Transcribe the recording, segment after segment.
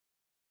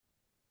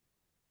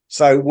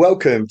So,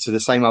 welcome to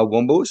the Same Old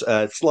Wombles.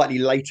 Slightly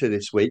later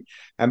this week,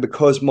 and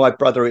because my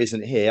brother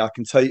isn't here, I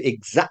can tell you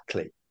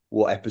exactly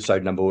what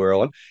episode number we're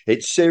on.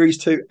 It's series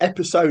two,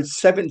 episode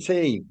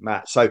 17,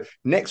 Matt. So,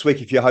 next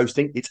week, if you're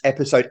hosting, it's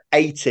episode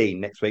 18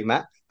 next week,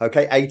 Matt.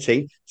 Okay,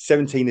 18,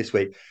 17 this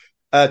week.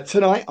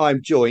 Tonight,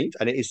 I'm joined,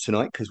 and it is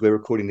tonight because we're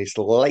recording this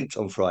late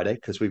on Friday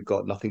because we've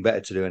got nothing better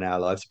to do in our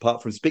lives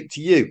apart from speak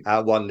to you,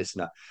 our one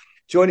listener.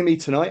 Joining me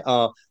tonight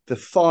are the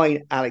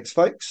fine Alex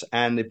Folks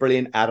and the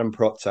brilliant Adam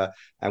Proctor,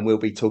 and we'll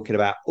be talking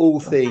about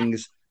all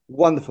things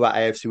wonderful about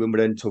AFC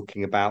Wimbledon,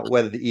 talking about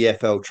whether the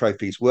EFL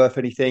trophy is worth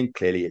anything.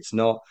 Clearly, it's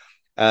not.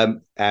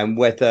 And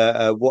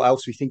whether what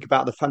else we think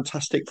about the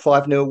fantastic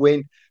 5-0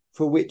 win,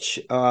 for which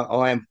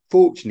I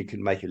unfortunately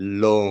couldn't make a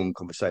long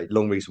conversation,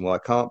 long reason why I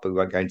can't, but we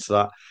won't go into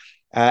that.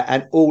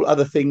 And all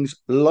other things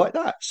like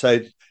that. So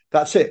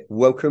that's it.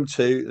 Welcome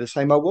to the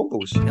Same Old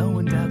Wombles. No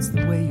one doubts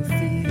the way you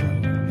feel.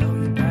 No,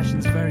 your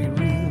passion's very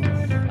real.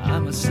 I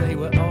must say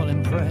we're all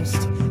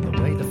impressed. The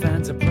way the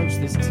fans approach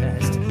this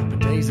test. The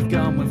days have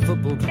gone when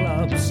football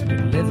clubs who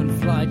live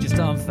and fly just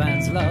on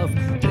fans' love.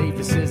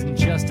 Davis isn't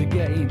just a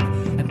game,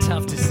 and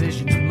tough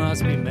decisions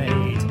must be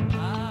made.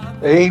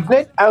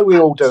 Evening. How are we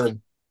all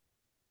doing?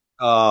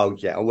 Oh,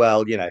 yeah.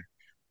 Well,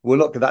 we're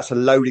not. That's a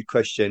loaded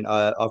question.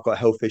 I've got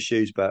health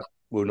issues, but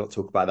we'll not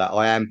talk about that.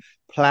 I am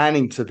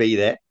planning to be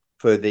there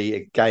for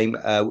the game,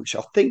 which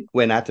I think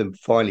when Adam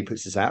finally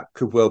puts this out,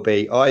 could well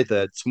be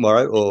either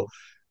tomorrow or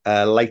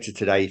later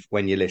today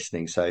when you're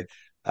listening. So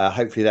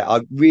hopefully that.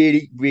 I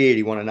really,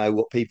 really want to know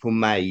what people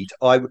made.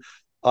 I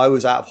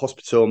was out of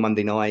hospital on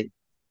Monday night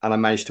and I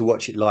managed to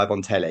watch it live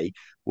on telly,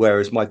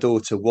 whereas my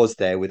daughter was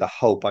there with a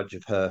whole bunch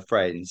of her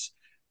friends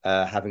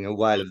having a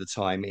whale of the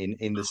time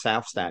in the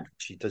South Stand.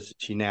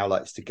 She now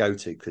likes to go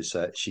to because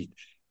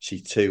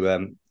she's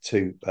too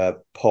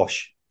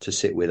posh to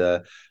sit with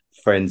her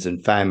friends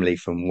and family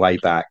from way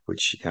back,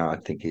 which I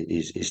think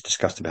is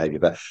disgusting behaviour.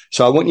 But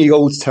so I want you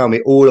all to tell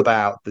me all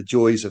about the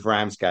joys of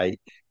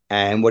Ramsgate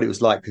and what it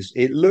was like, because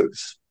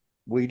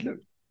we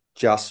looked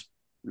just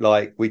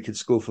like we could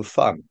score for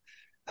fun.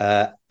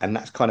 And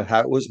that's kind of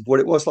what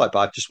it was like. But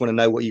I just want to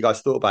know what you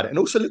guys thought about it, and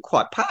also looked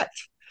quite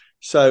packed.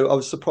 So I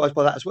was surprised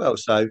by that as well.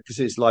 So because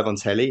it's live on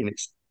telly and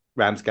it's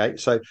Ramsgate.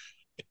 So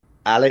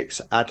Alex,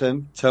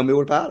 Adam, tell me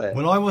all about it.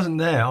 Well, I wasn't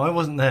there. I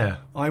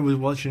was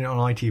watching it on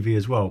ITV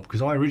as well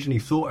because I originally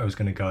thought I was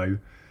going to go,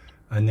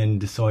 and then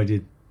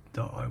decided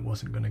that I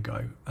wasn't going to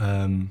go.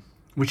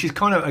 Which is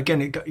kind of, again,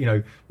 one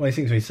of the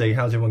things when you say,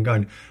 "How's everyone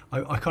going?"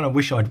 I kind of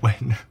wish I'd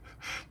went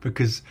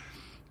because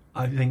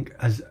I think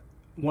as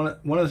one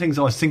of the things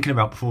I was thinking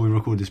about before we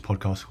recorded this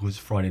podcast was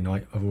Friday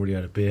night. I've already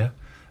had a beer.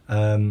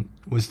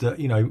 Was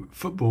that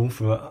football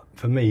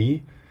for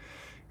me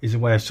is a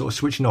way of sort of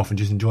switching off and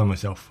just enjoying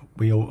myself.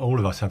 We all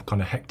of us have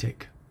kind of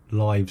hectic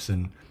lives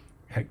and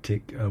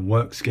hectic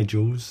work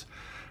schedules,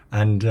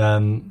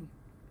 and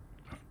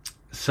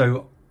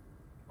so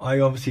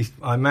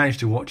I managed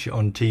to watch it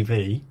on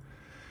TV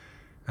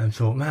and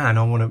thought, man,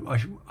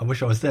 I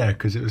wish I was there,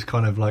 because it was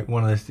kind of like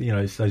one of those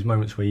it's those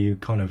moments where you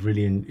kind of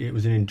really it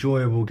was an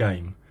enjoyable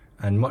game,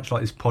 and much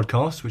like this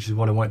podcast, which is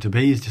what I want it to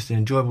be, is just an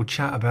enjoyable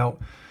chat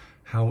about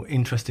how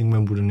interesting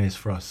Wimbledon is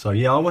for us. So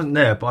yeah, I wasn't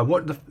there, but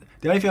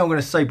the only thing I'm going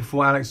to say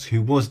before Alex,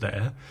 who was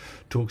there,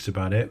 talks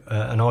about it,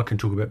 and I can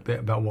talk a bit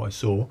about what I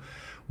saw,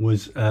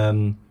 was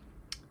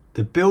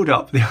the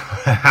build-up. The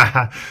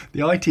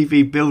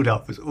ITV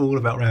build-up was all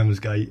about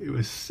Ramsgate.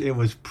 It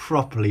was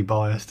properly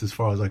biased as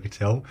far as I could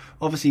tell.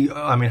 Obviously,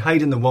 I mean,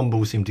 Hayden the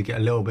Womble seemed to get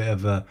a little bit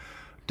of a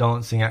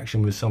dancing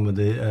action with some of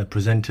the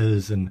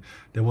presenters, and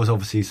there was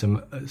obviously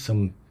some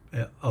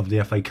of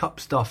the FA Cup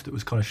stuff that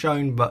was kind of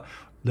shown, but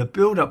the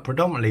build-up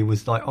predominantly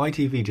was like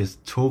ITV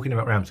just talking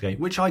about Ramsgate,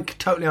 which I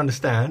totally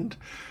understand,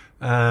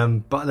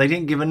 but they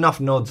didn't give enough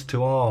nods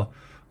to our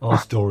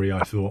story, I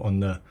thought, on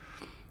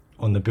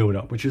the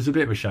build-up, which was a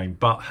bit of a shame.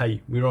 But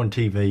hey, we were on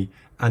TV,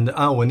 and the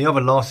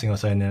other last thing I'll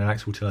say, and then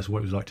Alex will tell us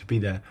what it was like to be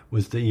there,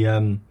 was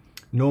the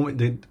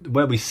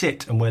where we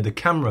sit and where the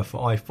camera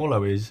for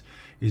iFollow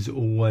is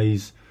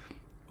always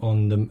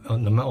on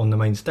the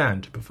main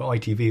stand, but for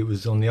ITV it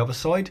was on the other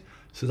side.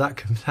 So that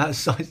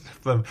side,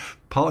 for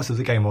parts of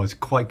the game, I was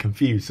quite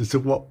confused as to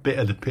what bit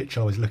of the pitch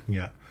I was looking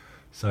at.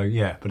 So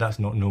yeah, but that's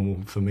not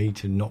normal for me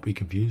to not be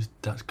confused.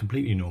 That's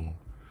completely normal.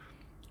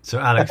 So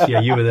Alex, yeah,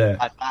 you were there.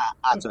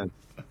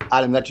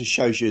 Adam, that just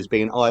shows you as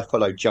being an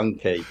iFollow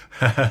junkie.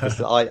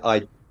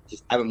 I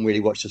just haven't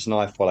really watched this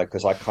on iFollow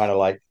because I kind of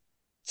like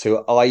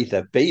to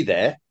either be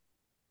there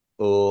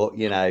or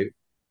I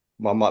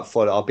might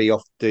follow. I'll be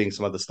off doing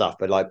some other stuff,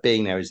 but like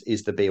being there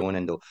is the be all and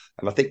end all.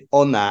 And I think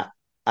on that,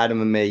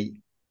 Adam and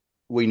me,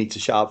 we need to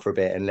shut up for a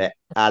bit and let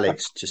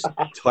Alex just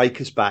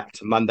take us back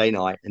to Monday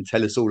night and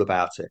tell us all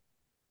about it.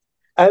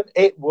 And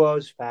it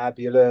was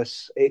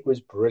fabulous. It was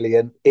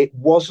brilliant. It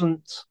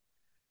wasn't,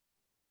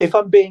 if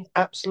I'm being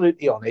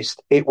absolutely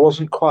honest, it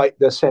wasn't quite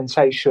the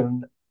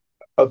sensation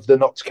of the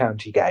Notts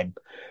County game,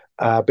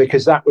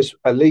 because that was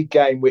a league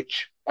game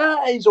which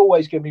is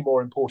always going to be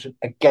more important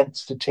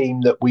against a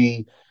team that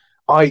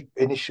I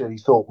initially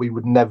thought we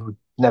would never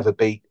never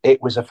beat.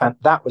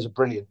 That was a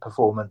brilliant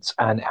performance,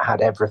 and it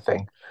had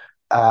everything,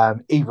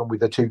 even with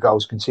the 2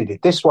 goals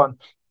conceded. This one,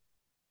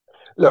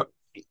 look,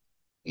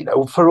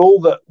 for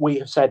all that we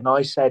have said, and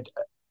I said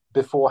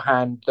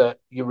beforehand that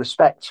you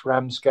respect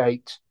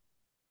Ramsgate,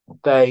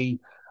 they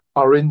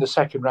are in the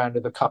second round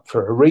of the Cup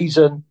for a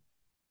reason,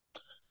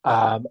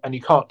 and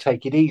you can't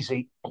take it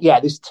easy. Yeah,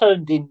 this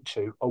turned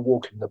into a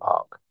walk in the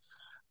park.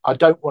 I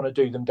don't want to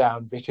do them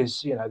down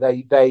because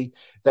they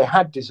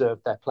had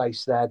deserved their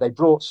place there. They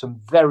brought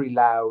some very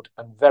loud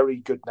and very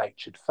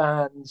good-natured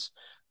fans.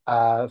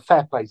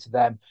 Fair play to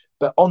them.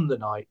 But on the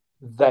night,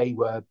 they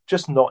were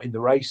just not in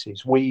the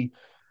races. We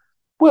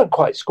weren't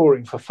quite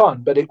scoring for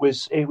fun, but it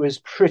was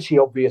pretty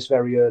obvious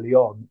very early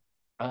on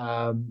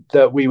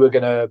that we were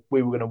gonna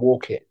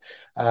walk it.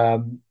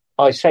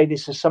 I say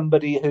this as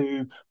somebody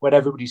who, when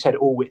everybody said,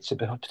 "Oh, it's a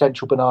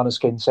potential banana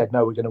skin," said,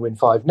 "No, we're going to win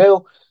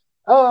 5-0."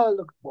 Oh,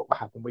 look what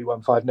happened. We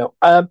won 5-0.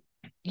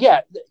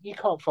 Yeah, you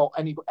can't fault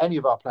any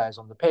of our players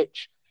on the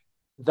pitch.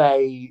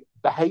 They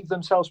behaved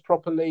themselves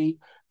properly.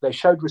 They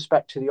showed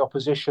respect to the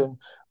opposition,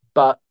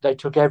 but they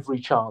took every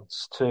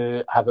chance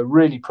to have a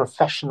really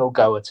professional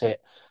go at it.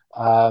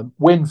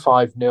 Win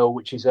 5-0,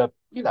 which is a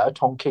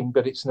tonking,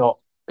 but it's not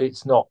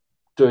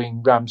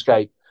doing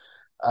Ramsgate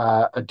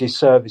a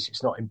disservice.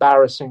 It's not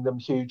embarrassing them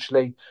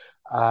hugely.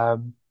 I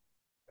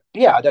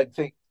don't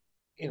think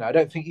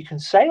you can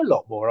say a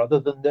lot more other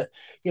than that.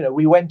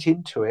 We went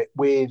into it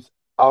with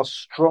our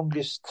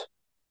strongest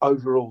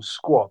overall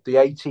squad. The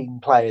 18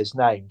 players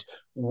named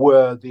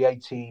were the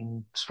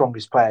 18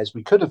 strongest players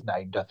we could have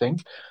named, I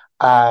think.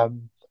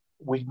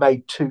 We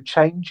made 2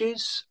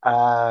 changes.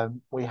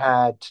 We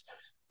had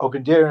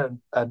Ogundira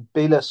and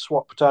Bila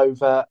swapped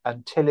over,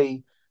 and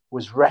Tilly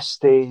was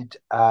rested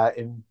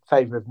in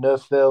favour of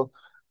Neufville.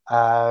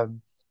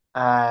 And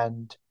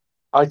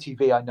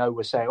ITV, I know,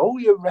 were saying, "Oh,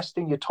 you're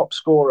resting your top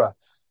scorer."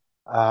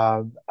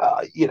 I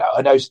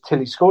know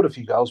Tilly scored a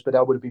few goals, but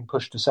I would have been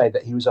pushed to say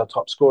that he was our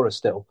top scorer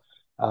still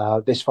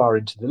this far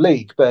into the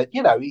league. But,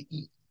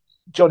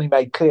 Johnny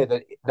made clear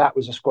that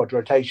was a squad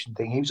rotation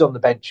thing. He was on the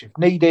bench if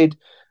needed,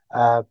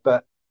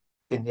 but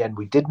in the end,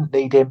 we didn't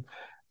need him.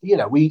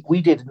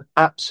 We did an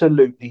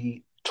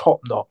absolutely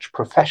top-notch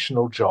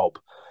professional job.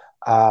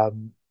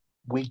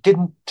 We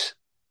didn't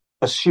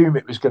assume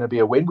it was going to be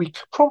a win. We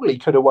probably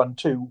could have won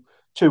 2-1,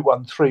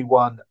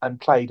 3-1 and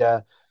played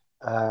a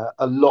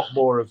lot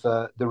more of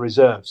the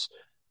reserves.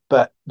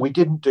 But we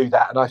didn't do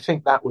that. And I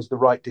think that was the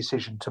right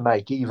decision to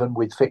make, even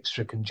with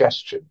fixture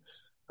congestion,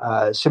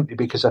 simply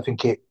because I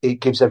think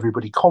it gives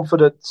everybody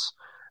confidence.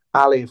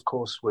 Ali, of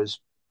course, was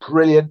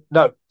brilliant.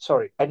 No,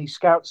 sorry, any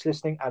scouts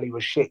listening, Ali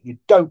was shit. You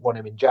don't want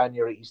him in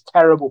January. He's a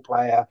terrible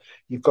player.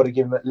 You've got to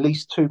give him at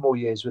least 2 more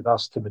years with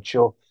us to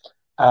mature.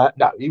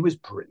 No, he was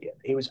brilliant.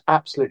 He was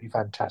absolutely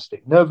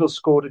fantastic. Neuville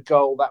scored a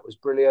goal. That was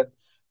brilliant.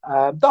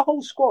 The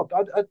whole squad,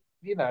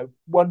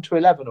 1 to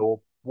 11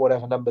 or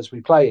whatever numbers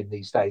we play in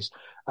these days,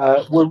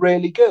 were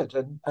really good,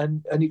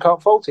 and you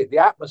can't fault it. The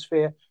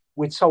atmosphere,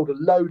 we'd sold a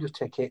load of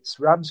tickets.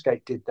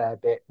 Ramsgate did their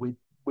bit.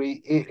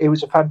 It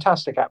was a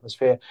fantastic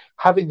atmosphere.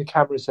 Having the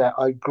cameras there,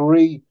 I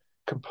agree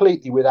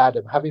completely with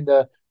Adam. Having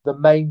the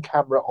main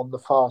camera on the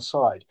far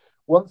side.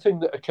 One thing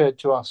that occurred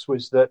to us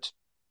was that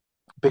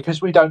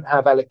because we don't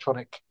have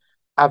electronic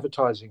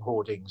advertising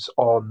hoardings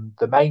on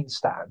the main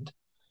stand,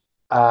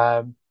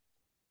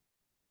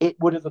 it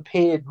would have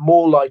appeared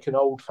more like an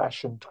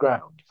old-fashioned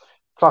ground.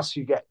 Plus,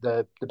 you get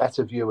the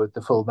better view of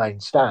the full main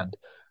stand.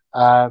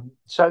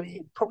 So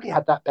it probably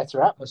had that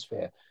better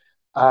atmosphere.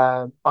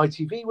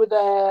 ITV were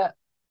there.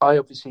 I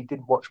obviously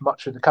didn't watch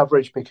much of the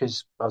coverage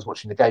because I was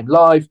watching the game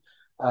live.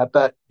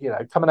 But,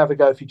 come and have a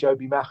go if you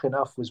Joby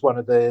McAnuff was one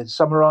of the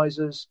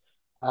summarisers.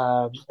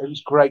 It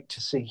was great to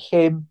see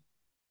him.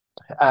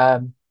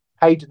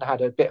 Hayden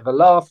had a bit of a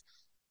laugh.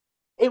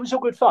 It was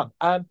all good fun.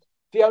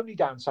 The only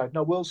downside, and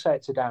I will say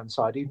it's a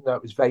downside, even though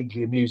it was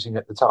vaguely amusing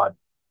at the time,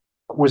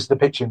 was the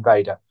pitch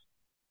invader.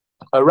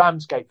 A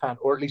Ramsgate fan,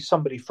 or at least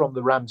somebody from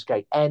the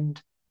Ramsgate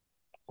end,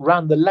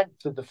 ran the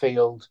length of the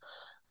field.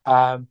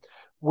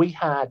 We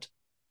had,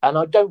 and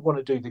I don't want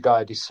to do the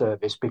guy a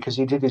disservice because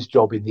he did his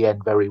job in the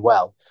end very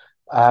well,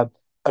 a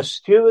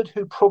steward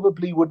who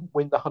probably wouldn't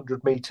win the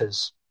 100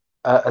 metres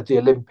at the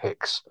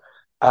Olympics,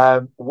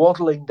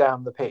 waddling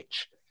down the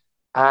pitch.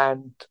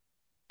 And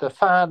the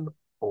fan,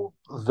 or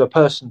the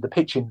person, the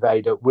pitch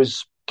invader,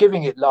 was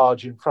giving it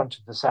large in front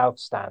of the South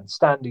stand,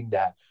 standing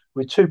there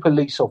with 2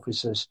 police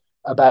officers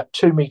about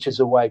 2 metres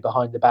away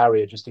behind the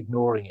barrier, just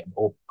ignoring him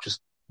or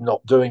just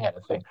not doing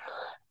anything.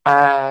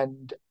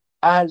 And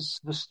as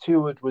the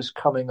steward was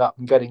coming up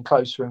and getting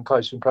closer and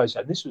closer and closer,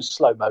 and this was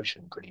slow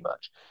motion pretty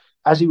much,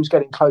 as he was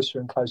getting closer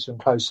and closer and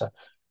closer,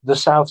 the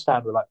South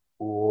stand were like,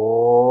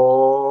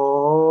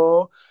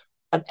 "Whoa."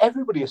 And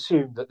everybody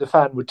assumed that the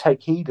fan would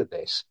take heed of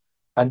this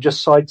and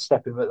just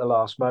sidestep him at the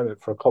last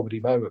moment for a comedy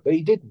moment, but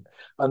he didn't.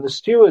 And the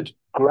steward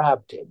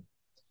grabbed him,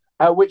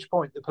 at which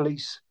point the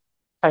police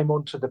came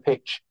onto the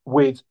pitch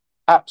with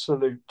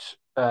absolute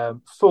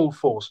full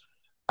force.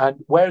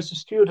 And whereas the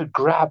steward had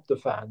grabbed the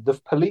fan, the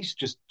police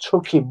just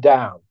took him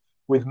down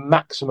with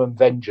maximum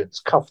vengeance,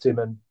 cuffed him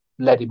and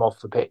led him off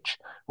the pitch,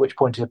 at which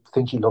point I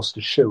think he lost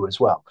his shoe as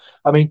well.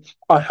 I mean,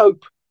 I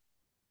hope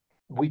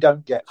we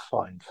don't get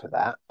fined for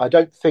that. I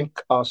don't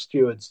think our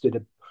stewards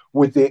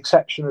with the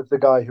exception of the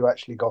guy who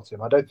actually got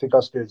him, I don't think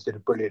our stewards did a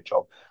brilliant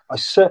job. I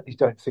certainly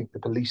don't think the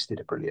police did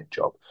a brilliant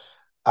job.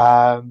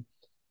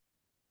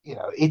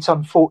 It's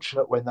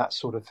unfortunate when that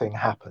sort of thing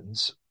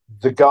happens.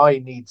 The guy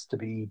needs to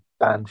be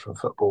banned from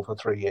football for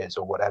 3 years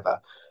or whatever,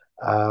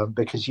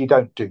 because you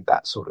don't do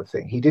that sort of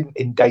thing. He didn't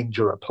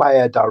endanger a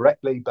player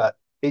directly, but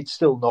it's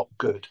still not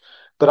good.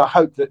 But I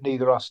hope that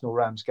neither us nor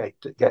Ramsgate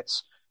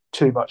gets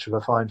too much of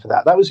a fine for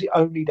that. That was the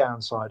only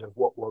downside of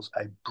what was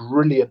a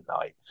brilliant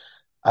night.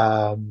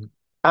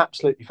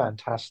 Absolutely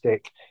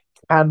fantastic.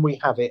 Can we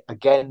have it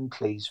again,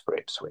 please, for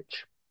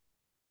Ipswich?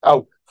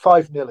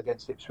 5-0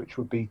 against Ipswich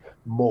would be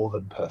more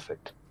than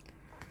perfect.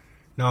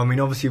 No, I mean,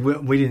 obviously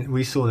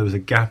we saw there was a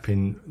gap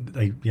in,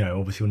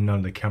 obviously none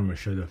of the cameras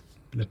showed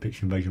the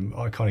pitch invasion.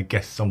 I kind of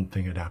guessed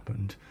something had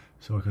happened,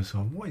 so I was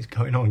sort of, what is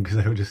going on? Because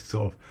they were just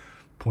sort of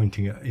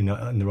pointing in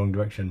the wrong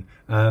direction.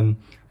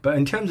 But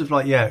in terms of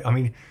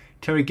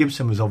Terry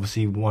Gibson was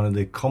obviously one of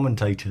the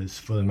commentators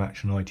for the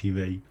match on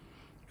ITV,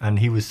 and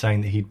he was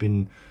saying that he'd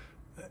been,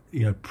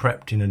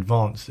 prepped in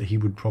advance that he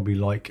would probably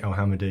like El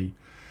Hamady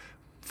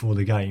for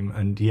the game,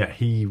 and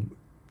he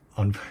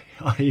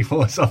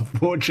was,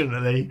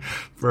 unfortunately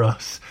for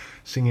us,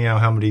 singing El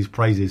Hamady's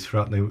praises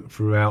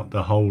throughout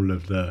the whole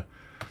of the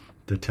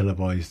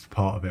televised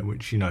part of it,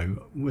 which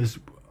was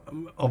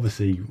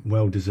obviously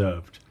well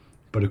deserved,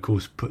 but of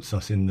course puts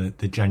us in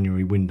the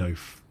January window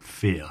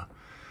fear,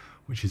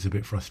 which is a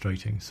bit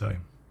frustrating. So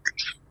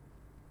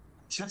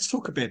let's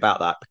talk a bit about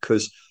that,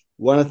 because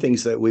one of the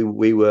things that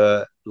we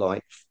were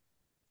like,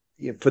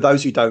 for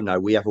those who don't know,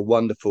 we have a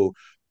wonderful,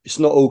 it's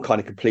not all kind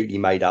of completely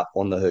made up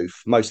on the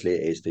hoof. Mostly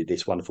it is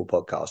this wonderful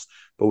podcast,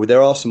 but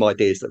there are some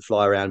ideas that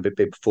fly around a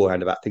bit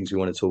beforehand about things we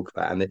want to talk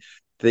about. And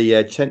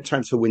the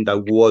transfer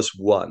window was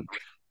one.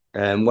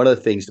 And one of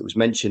the things that was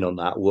mentioned on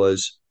that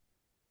was,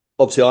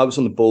 obviously I was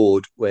on the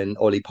board when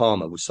Ollie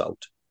Palmer was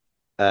sold,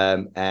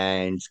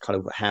 and kind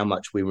of how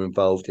much we were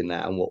involved in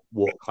that and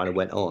what kind of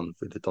went on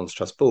with the Don's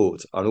Trust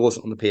board. And I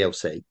wasn't on the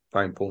PLC.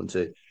 Very important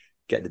to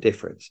get the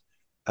difference.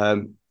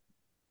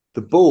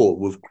 The board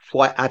were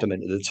quite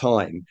adamant at the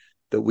time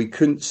that we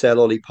couldn't sell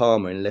Ollie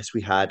Palmer unless we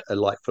had a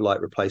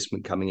like-for-like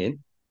replacement coming in,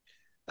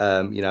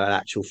 an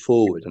actual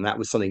forward. And that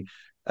was something.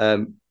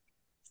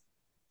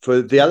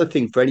 For the other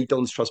thing, for any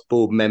Don's Trust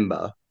board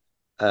member,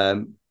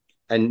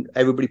 and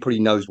everybody probably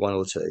knows one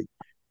or two,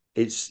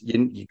 it's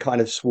you kind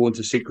of sworn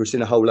to secrecy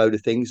in a whole load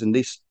of things. And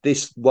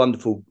this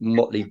wonderful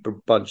motley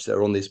bunch that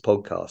are on this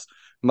podcast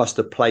must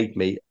have played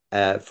me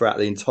throughout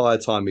the entire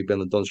time we've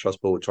been on the Don's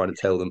Trust board, trying to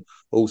tell them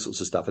all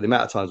sorts of stuff. And the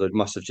amount of times I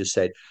must have just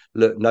said,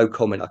 look, no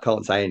comment, I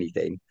can't say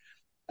anything.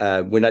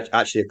 When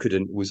actually I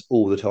couldn't, was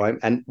all the time.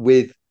 And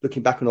with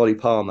looking back on Ollie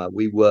Palmer,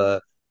 we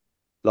were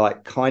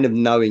like kind of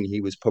knowing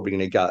he was probably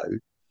going to go.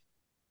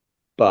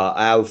 But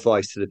our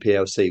advice to the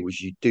PLC was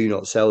you do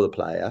not sell the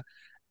player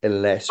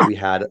unless we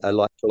had a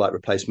like-for-like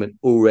replacement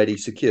already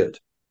secured.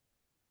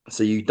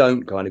 So you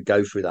don't kind of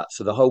go through that.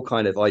 So the whole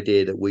kind of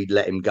idea that we'd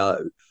let him go,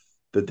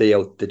 the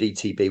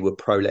DTB were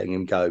pro letting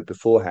him go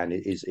beforehand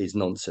is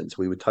nonsense.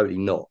 We were totally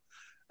not.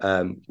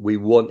 We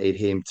wanted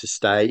him to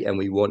stay, and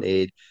we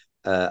wanted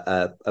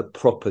a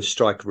proper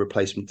striker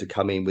replacement to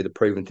come in with a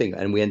proven thing.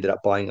 And we ended up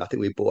buying, I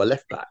think we bought a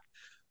left back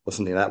or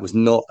something. That was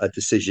not a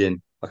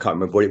decision. I can't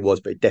remember what it was,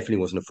 but it definitely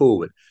wasn't a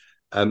forward.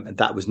 And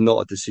that was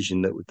not a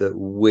decision that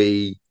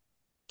we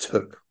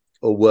took,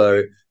 or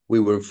we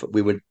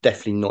were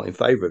definitely not in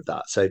favour of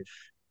that. So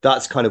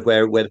that's kind of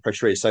where the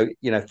pressure is. So,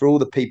 for all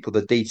the people,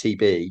 the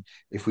DTB,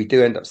 if we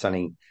do end up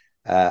selling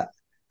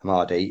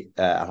Hamady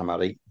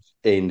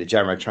in the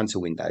January transfer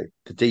window,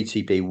 the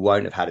DTB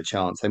won't have had a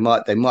chance. They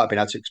might have been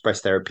able to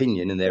express their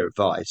opinion and their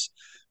advice,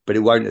 but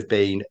it won't have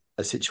been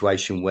a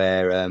situation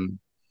where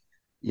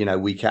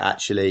we can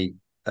actually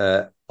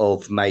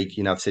have made,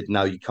 said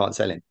no, you can't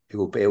sell him. It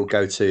will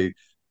go to,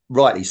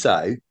 rightly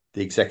so,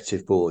 the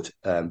executive board.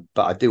 But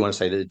I do want to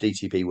say that the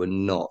DTB were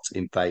not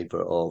in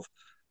favour of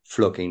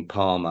flogging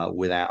Palmer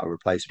without a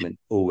replacement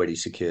already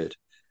secured.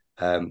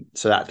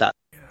 So that I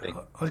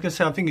was going to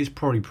say, I think it's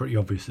probably pretty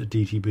obvious that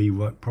DTB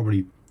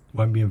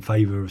won't be in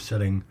favour of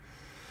selling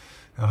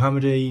El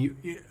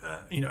Hamady,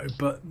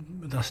 but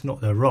that's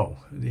not their role.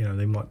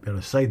 They might be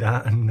able to say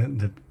that,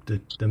 and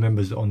the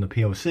members on the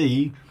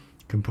PLC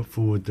can put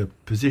forward the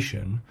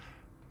position.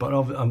 But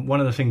one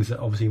of the things that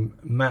obviously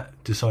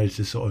Matt decided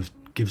to sort of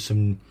give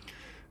some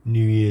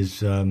New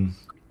Year's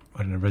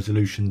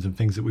resolutions and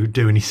things that we would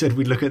do, and he said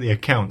we'd look at the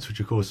accounts, which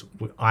of course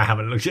I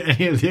haven't looked at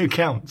any of the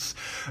accounts.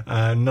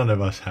 None of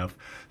us have.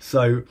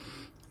 So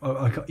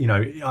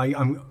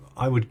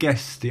I would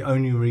guess the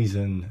only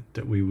reason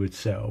that we would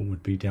sell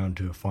would be down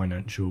to a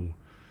financial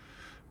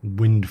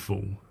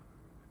windfall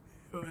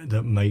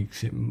that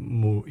makes it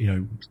more,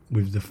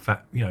 with the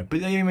fact,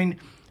 but I mean,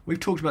 we've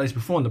talked about this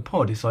before on the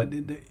pod. It's like,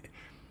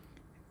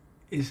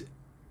 is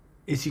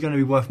he going to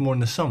be worth more in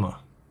the summer?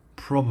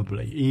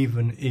 Probably,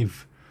 even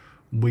if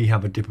we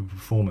have a dip of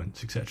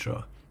performance,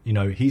 etc. You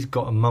know, he's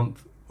got a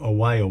month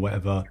away or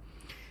whatever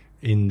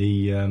in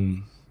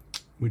the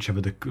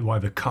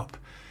whatever cup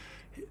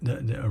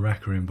that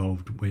Iraq are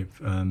involved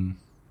with.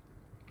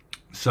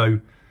 So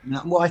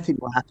Now, what I think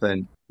will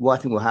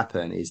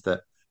happen is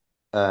that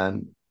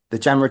the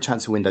January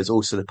transfer window is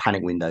also the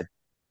panic window,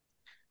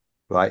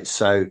 right?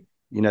 So,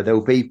 there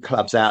will be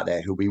clubs out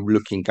there who'll be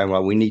looking, going,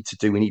 well, we need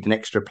an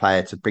extra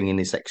player to bring in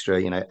this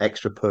extra,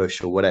 extra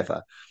push or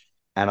whatever.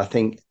 And I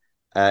think,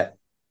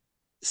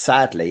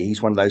 sadly,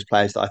 he's one of those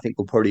players that I think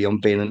will probably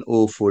be in an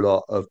awful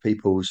lot of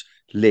people's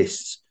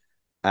lists.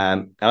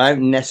 And I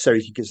don't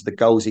necessarily think it's the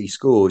goals he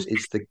scores;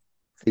 it's the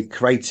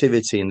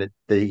creativity and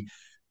the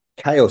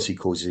chaos he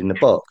causes in the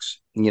box.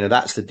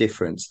 That's the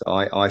difference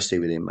that I see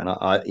with him.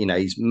 And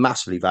he's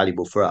massively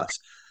valuable for us.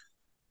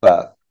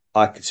 But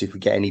I could see if we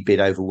get any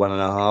bid over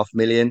 1.5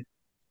 million.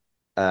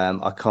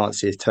 I can't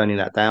see us turning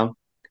that down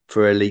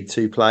for a League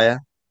Two player.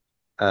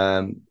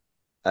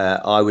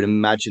 I would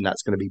imagine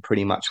that's going to be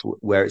pretty much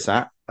where it's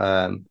at.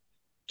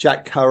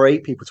 Jack Curry,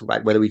 people talk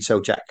about whether we'd sell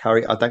Jack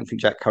Curry. I don't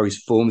think Jack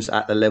Curry's form's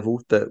at the level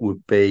that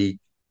would be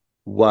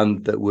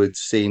one that would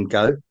see him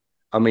go.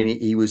 I mean,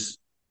 he was,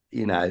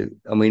 there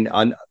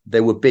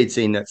were bids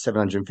in at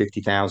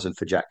 750,000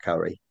 for Jack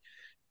Curry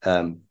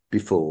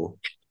before,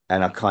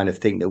 and I kind of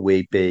think that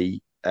we're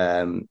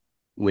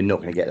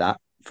not going to get that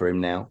for him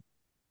now.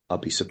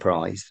 I'd be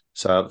surprised.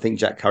 So I think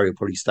Jack Curry will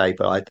probably stay,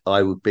 but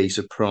I would be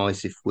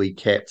surprised if we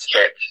kept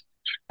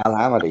Al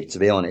Hamadi. To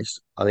be honest,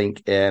 I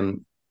think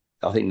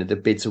that the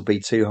bids will be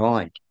too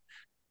high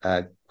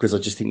because I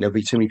just think there'll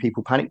be too many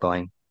people panic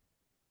buying.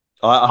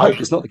 I hope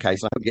it's not the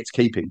case. I hope we get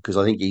to keep him because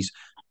I think he's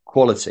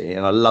quality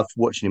and I love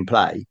watching him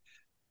play.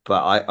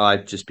 But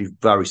I'd just be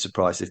very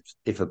surprised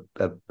if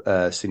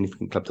a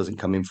significant club doesn't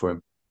come in for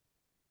him.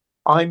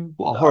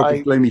 What a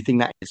horrible, gloomy thing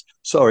that is.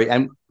 Sorry,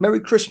 and Merry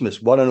Christmas,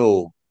 one and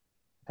all.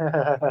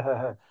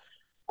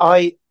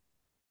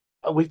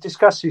 We've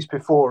discussed this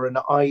before, and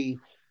I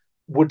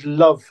would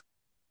love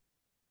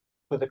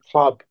for the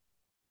club,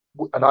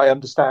 and I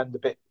understand a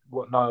bit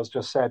what Niall's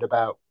just said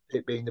about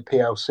it being the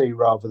PLC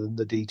rather than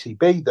the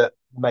DTB that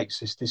makes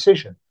this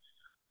decision.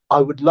 I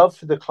would love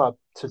for the club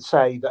to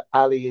say that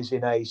Ali is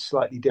in a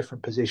slightly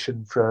different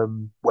position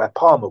from where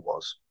Palmer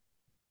was,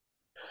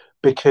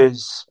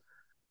 because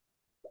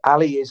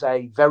Ali is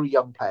a very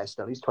young player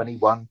still. He's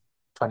 21,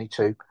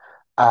 22.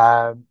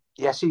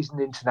 Yes, he's an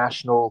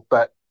international,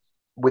 but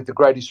with the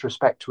greatest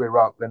respect to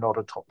Iraq, they're not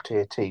a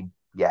top-tier team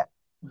yet.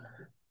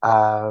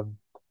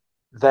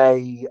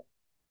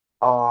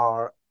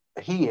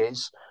 He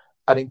is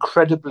an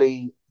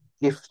incredibly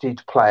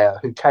gifted player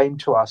who came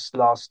to us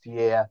last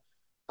year,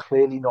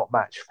 clearly not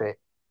match fit,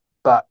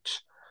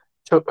 but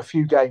took a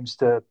few games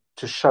to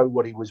show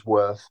what he was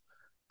worth.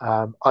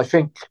 I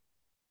think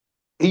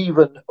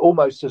even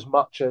almost as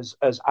much as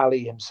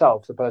Ali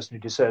himself, the person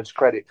who deserves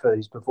credit for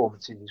his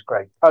performances is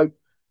Craig Cope,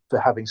 for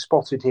having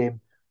spotted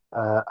him,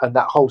 and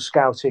that whole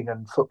scouting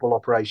and football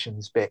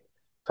operations bit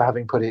for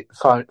having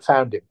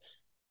found him.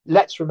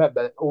 Let's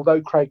remember, although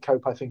Craig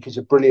Cope, I think, is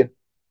a brilliant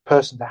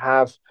person to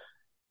have,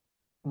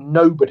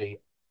 nobody,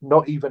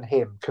 not even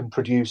him, can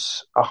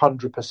produce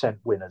 100%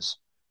 winners.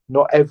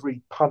 Not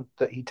every punt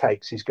that he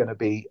takes is going to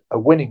be a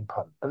winning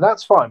punt. And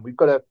that's fine. We've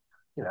got to,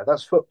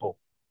 that's football.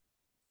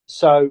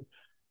 So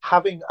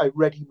having a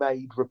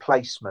ready-made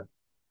replacement,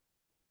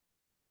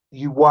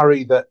 you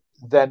worry that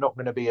they're not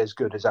going to be as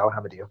good as Al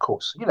Hamadi, of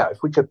course.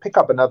 If we could pick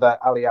up another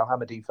Ali Al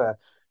Hamadi for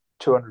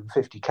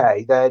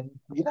 250k, then,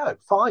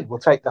 fine, we'll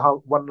take the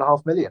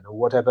 1.5 million or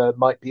whatever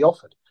might be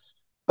offered.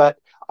 But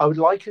I would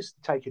like us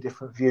to take a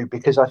different view,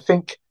 because I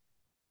think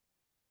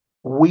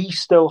we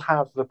still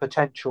have the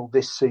potential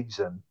this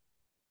season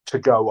to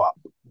go up,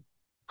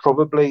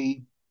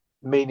 probably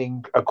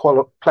meaning a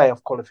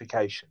playoff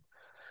qualification.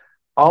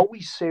 Are we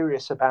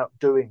serious about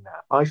doing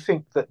that? I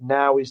think that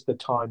now is the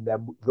time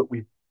then that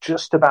we've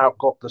just about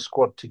got the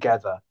squad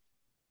together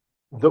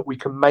that we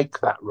can make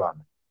that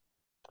run.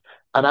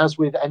 And as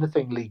with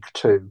anything League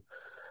Two,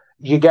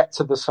 you get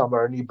to the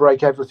summer and you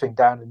break everything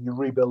down and you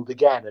rebuild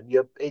again. And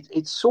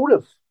it's sort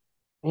of,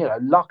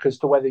 luck as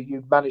to whether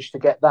you manage to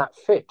get that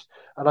fit.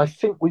 And I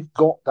think we've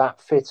got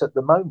that fit at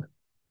the moment.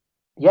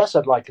 Yes,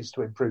 I'd like us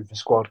to improve the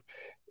squad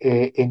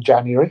in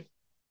January.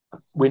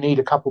 We need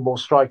a couple more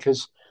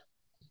strikers.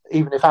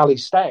 Even if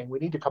Ali's staying, we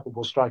need a couple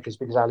more strikers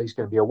because Ali's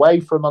going to be away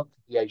for a month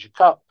at the Asia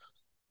Cup.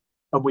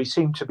 And we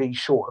seem to be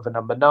short of a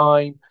number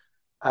 9,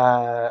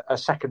 a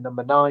second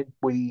number 9.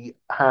 We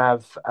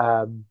have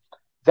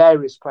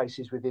various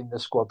places within the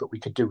squad that we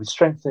could do with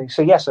strengthening.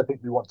 So, yes, I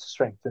think we want to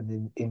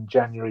strengthen in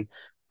January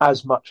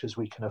as much as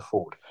we can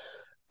afford.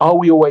 Are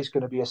we always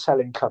going to be a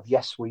selling club?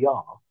 Yes, we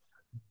are.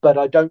 But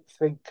I don't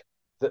think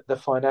that the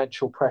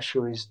financial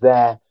pressure is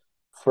there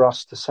for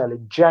us to sell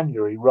in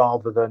January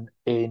rather than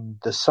in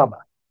the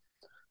summer.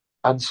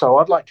 And so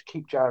I'd like to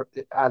keep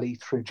Ali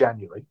through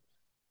January.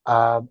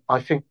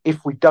 I think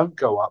if we don't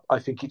go up, I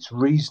think it's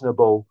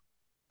reasonable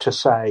to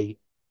say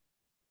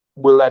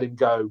we'll let him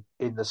go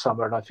in the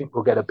summer, and I think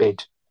we'll get a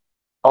bid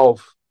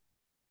of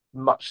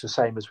much the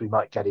same as we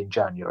might get in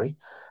January.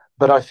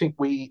 But I think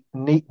we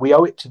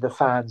owe it to the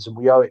fans and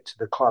we owe it to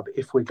the club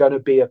if we're going to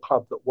be a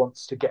club that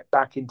wants to get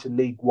back into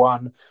League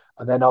One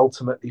and then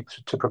ultimately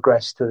to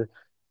progress to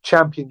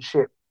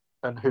Championship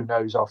and who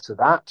knows after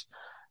that.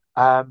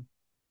 Um,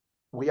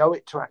 we owe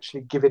it to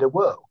actually give it a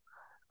whirl.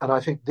 And I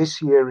think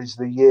this year is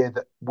the year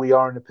that we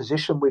are in a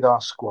position with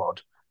our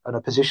squad and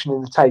a position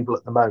in the table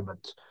at the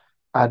moment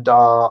and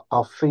our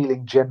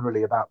feeling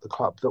generally about the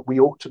club that we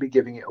ought to be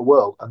giving it a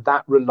whirl. And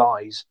that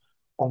relies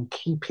on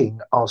keeping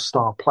our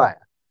star player.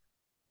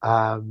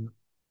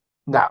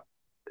 Now,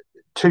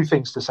 two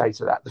things to say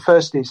to that. The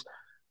first is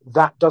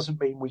that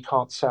doesn't mean we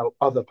can't sell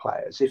other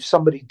players. If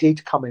somebody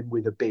did come in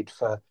with a bid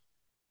for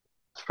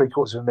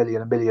 750,000,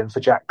 1 million for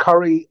Jack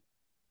Curry,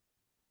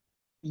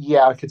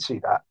 yeah, I could see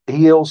that.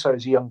 He also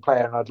is a young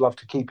player and I'd love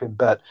to keep him,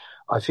 but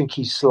I think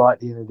he's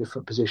slightly in a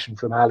different position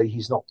from Ali.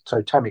 He's not a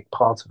totemic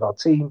part of our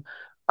team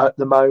at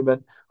the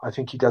moment. I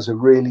think he does a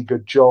really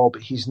good job.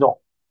 He's not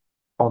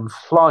on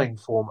flying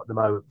form at the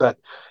moment, but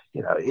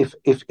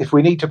if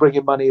we need to bring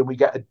in money and we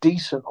get a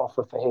decent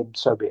offer for him,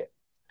 so be it.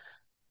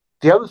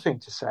 The other thing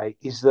to say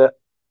is that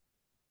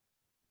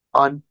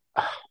I don't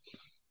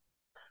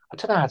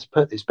know how to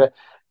put this, but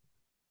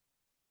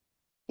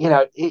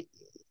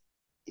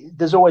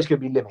there's always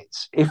going to be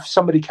limits. If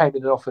somebody came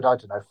in and offered, I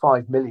don't know,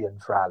 5 million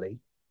for Ali,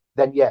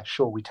 then yeah,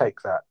 sure, we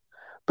take that.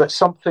 But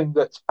something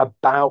that's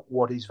about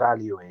what his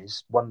value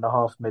is,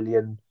 1.5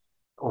 million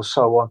or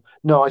so on.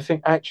 No, I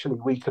think actually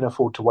we can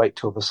afford to wait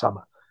till the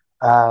summer.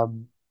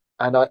 And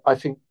I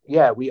think,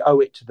 yeah, we owe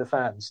it to the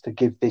fans to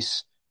give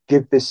this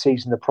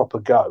season a proper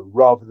go,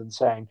 rather than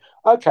saying,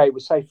 okay, we're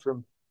safe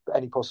from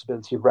any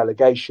possibility of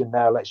relegation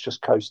now. Let's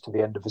just coast to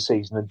the end of the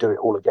season and do it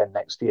all again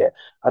next year.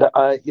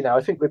 I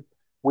think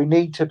we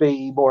need to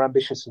be more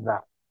ambitious than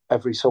that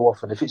every so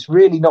often. If it's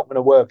really not going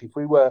to work, if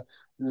we were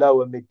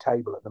lower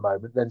mid-table at the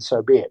moment, then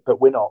so be it. But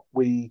we're not.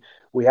 We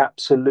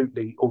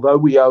absolutely, although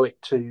we owe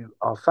it to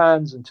our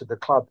fans and to the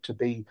club to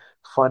be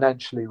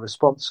financially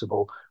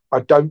responsible, I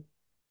don't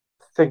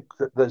think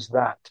that there's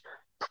that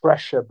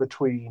pressure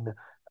between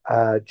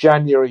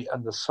January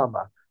and the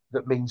summer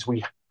that means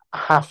we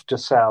have to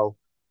sell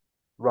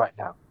right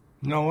now.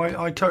 No,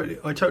 I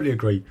totally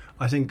agree.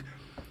 I think,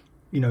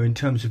 in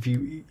terms of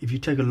if you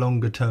take a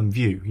longer term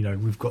view,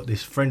 we've got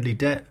this friendly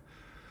debt.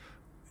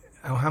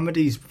 Al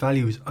Hamadi's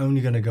value is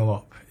only going to go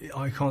up.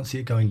 I can't see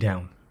it going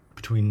down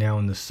between now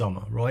and the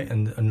summer, right?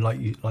 And like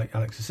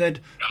Alex has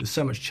said, there's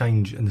so much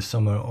change in the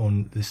summer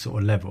on this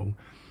sort of level.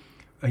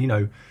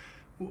 And,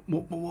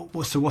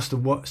 so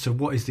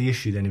what is the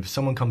issue then? If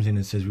someone comes in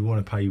and says we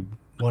want to pay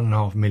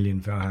 1.5 million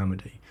for Al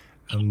Hamadi,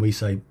 and we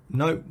say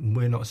no,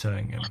 we're not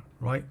selling him,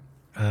 right?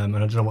 And I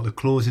don't know what the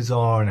clauses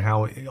are and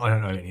how I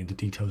don't know any of the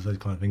details, those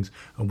kind of things,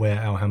 and where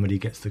Al Hamadi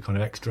gets the kind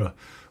of extra,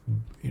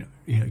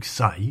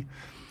 say.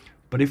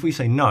 But if we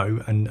say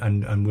no,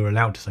 and we're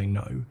allowed to say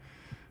no,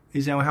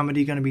 is Al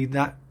Hamadi going to be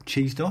that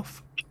cheesed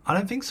off? I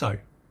don't think so,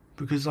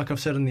 because like I've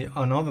said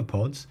on other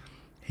pods,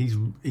 he's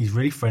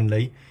really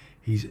friendly.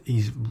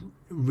 He's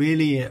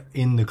really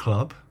in the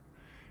club.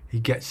 He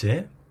gets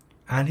it,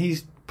 and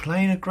he's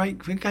playing a great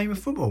game of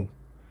football.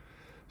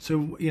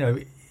 So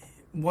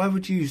why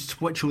would you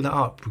switch all that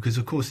up? Because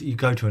of course you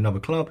go to another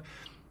club,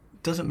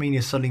 doesn't mean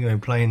you're suddenly going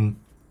playing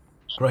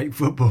great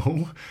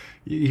football.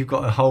 You've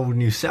got a whole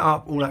new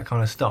setup, all that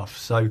kind of stuff.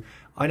 So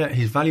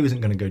his value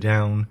isn't going to go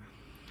down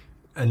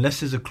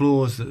unless there's a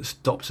clause that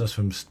stops us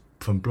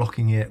from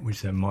blocking it,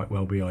 which there might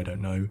well be. I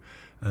don't know.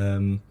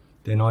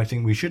 Then I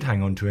think we should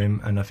hang on to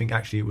him, and I think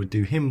actually it would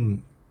do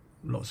him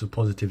lots of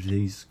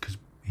positivities because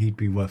he'd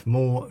be worth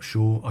more.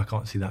 Sure, I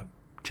can't see that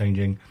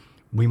changing.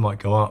 We might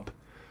go up.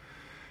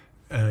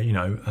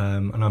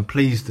 And I'm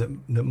pleased that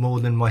more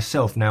than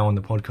myself now on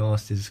the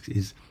podcast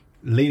is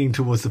leaning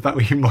towards the fact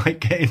we might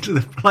get into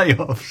the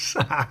playoffs.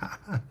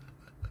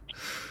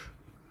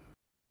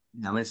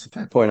 It's a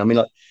fair point. I mean,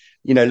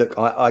 look,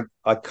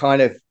 I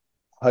kind of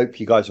hope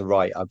you guys are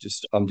right.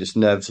 I'm just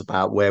nervous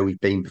about where we've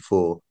been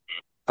before.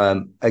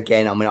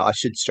 Again, I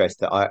should stress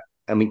that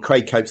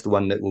Craig Cope's the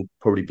one that will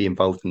probably be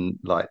involved in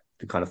like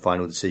the kind of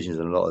final decisions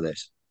on a lot of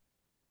this.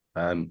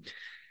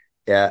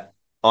 Yeah.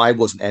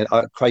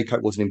 Craig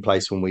Cope wasn't in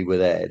place when we were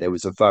there. There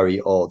was a very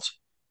odd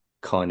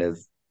kind of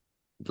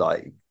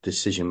like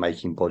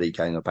decision-making body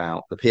going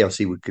about. The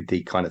PLC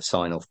could kind of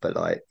sign off, but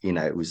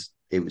it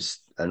was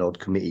an odd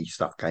committee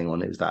stuff going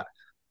on. It was that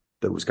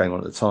was going on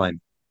at the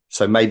time.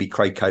 So maybe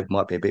Craig Cope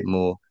might be a bit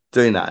more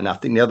doing that. And I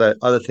think the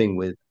other thing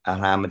with Al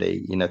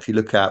Hamadi, if you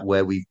look at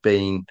where we've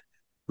been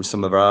with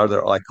some of our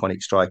other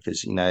iconic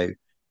strikers,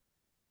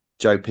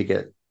 Joe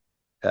Pigott,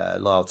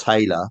 Lyle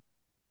Taylor,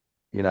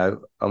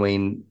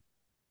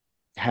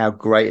 how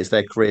great has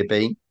their career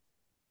been?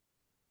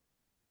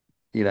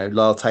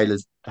 Lyle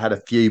Taylor's had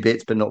a few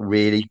bits, but not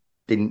really.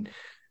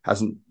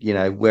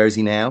 Where is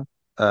he now?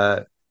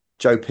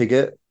 Joe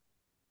Pigott,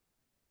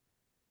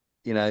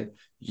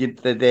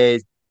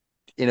 there's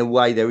in a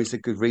way there is a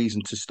good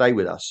reason to stay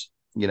with us.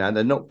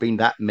 There've not been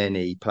that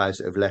many players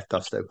that have left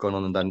us that have gone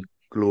on and done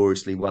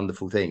gloriously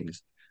wonderful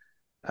things.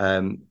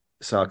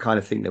 So I kind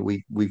of think that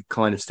we've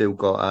kind of still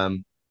got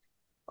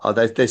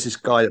there's this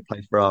guy that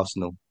plays for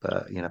Arsenal,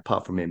 but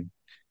apart from him,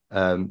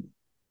 um,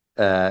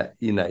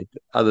 you know,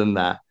 other than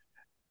that,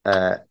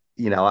 uh,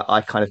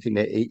 I kind of think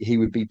that he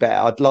would be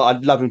better.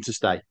 I'd love him to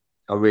stay.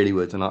 I really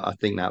would, and I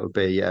think that would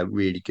be a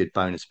really good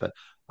bonus. But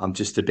I'm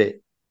just a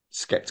bit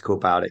skeptical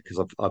about it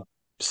because I've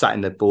sat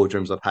in the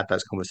boardrooms, I've had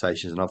those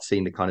conversations, and I've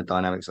seen the kind of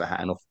dynamics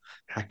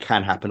that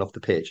can happen off the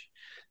pitch.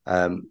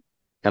 Um,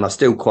 and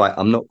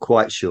I'm not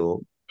quite sure.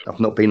 I've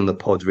not been on the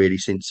pod really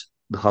since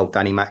the whole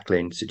Danny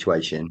Macklin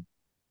situation.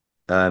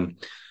 Um,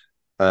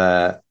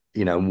 uh,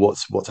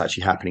 what's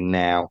actually happening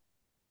now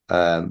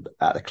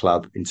at the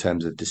club in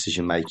terms of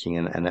decision making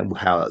and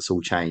how that's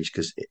all changed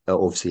because it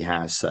obviously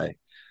has. So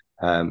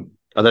I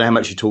don't know how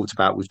much we've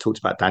talked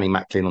about Danny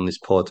Macklin on this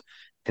pod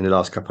in the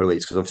last couple of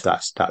weeks because obviously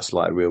that's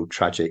like a real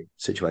tragic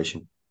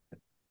situation.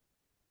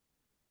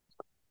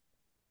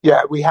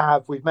 Yeah,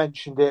 we've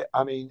mentioned it.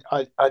 I mean,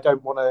 I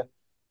don't want to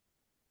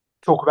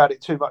talk about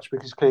it too much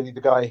because clearly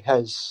the guy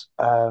is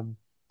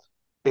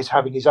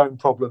having his own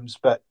problems,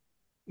 but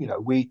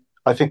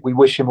I think we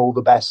wish him all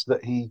the best,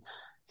 that he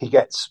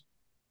gets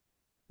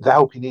the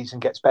help he needs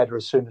and gets better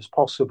as soon as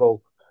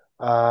possible.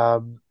 I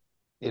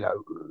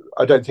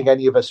don't think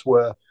any of us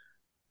were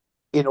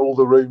in all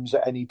the rooms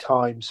at any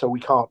time, so we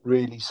can't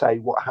really say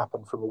what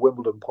happened from a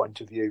Wimbledon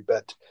point of view.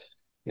 But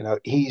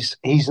he's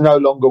no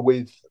longer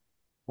with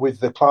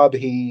the club.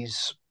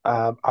 He's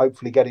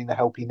hopefully getting the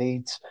help he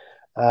needs,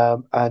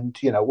 and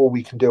all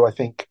we can do, I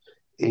think,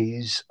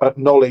 is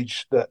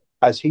acknowledge that,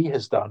 as he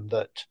has done,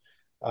 that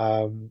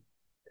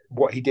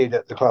what he did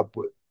at the club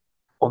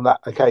on that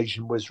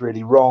occasion was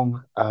really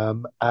wrong,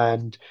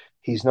 and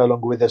he's no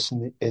longer with us,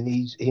 and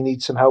he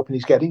needs some help, and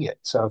he's getting it.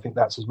 So I think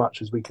that's as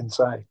much as we can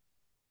say.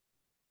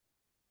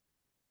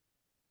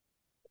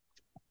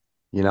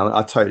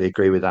 I totally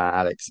agree with that,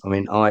 Alex. I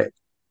mean, I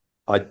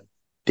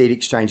did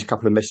exchange a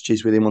couple of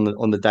messages with him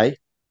on the day.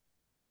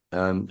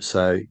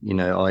 So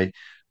I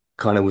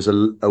kind of was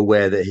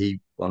aware that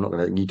I'm not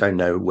going to. You don't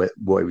know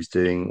what he was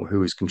doing or who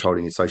was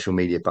controlling his social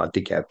media, but I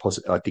did get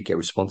a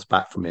response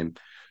back from him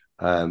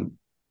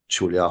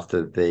shortly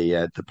after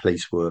the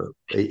police were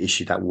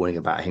issued that warning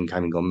about him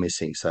having gone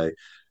missing. So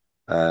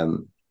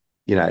and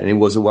it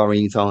was a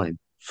worrying time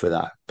for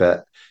that.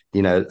 But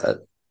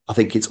I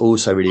think it's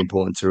also really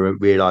important to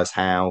realize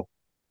how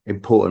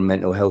important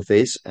mental health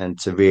is, and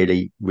to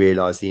really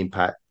realize the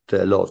impact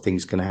that a lot of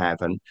things can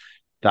have. And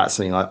that's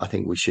something I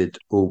think we should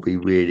all be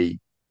really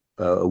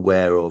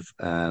aware of.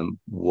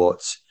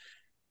 What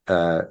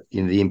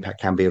the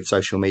impact can be of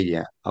social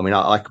media. I mean,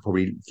 I could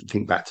probably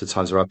think back to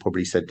times where I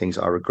probably said things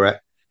that I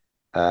regret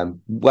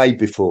way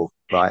before,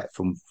 right,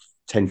 from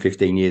 10,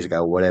 15 years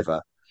ago or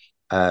whatever.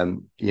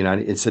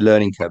 It's a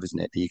learning curve, isn't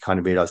it? That you kind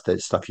of realize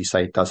that stuff you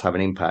say does have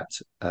an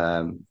impact.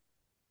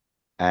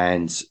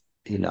 And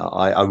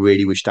I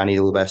really wish Danny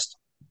all the best.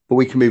 But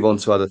we can move on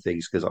to other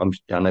things because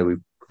I know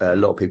a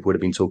lot of people would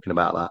have been talking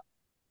about that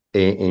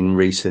in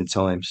recent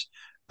times.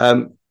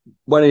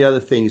 One of the other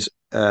things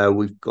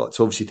we've got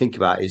to obviously think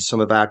about is some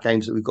of our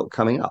games that we've got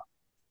coming up.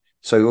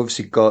 So we've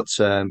obviously got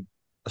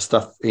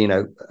stuff,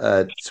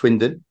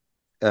 Swindon,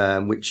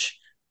 which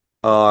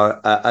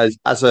are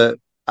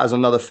as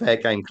another fair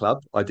game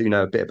club. I do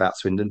know a bit about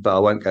Swindon, but I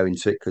won't go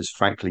into it because,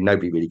 frankly,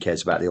 nobody really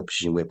cares about the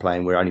opposition we're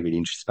playing. We're only really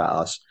interested about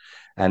us.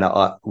 And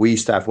when we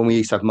used to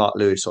have Mark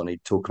Lewis on,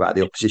 he'd talk about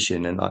the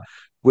opposition. And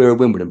we're a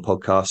Wimbledon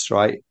podcast,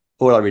 right?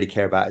 All I really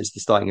care about is the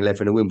starting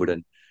 11 of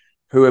Wimbledon.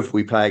 Whoever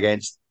we play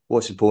against,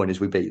 what's important is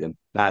we beat them.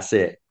 That's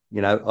it.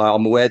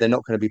 I'm aware they're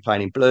not going to be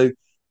playing in blue.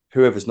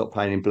 Whoever's not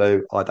playing in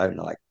blue, I don't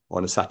like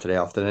on a Saturday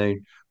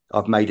afternoon.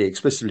 I've made it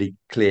explicitly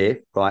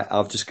clear, right?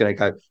 I'm just going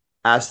to go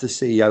as the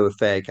CEO of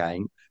Fair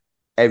Game.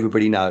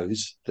 Everybody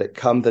knows that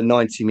come the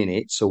 90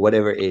 minutes or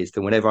whatever it is,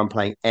 then whenever I'm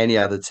playing any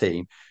other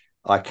team,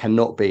 I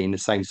cannot be in the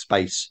same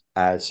space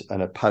as an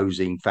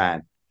opposing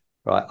fan,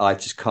 right? I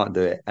just can't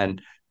do it.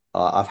 And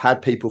I've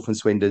had people from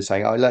Swindon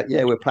saying, "Oh, look,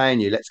 yeah, we're playing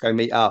you. Let's go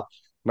meet up.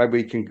 Maybe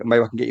I can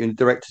get you in the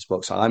director's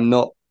box." I'm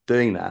not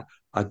doing that.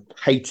 I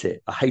hate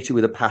it. I hate it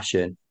with a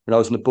passion. When I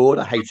was on the board,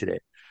 I hated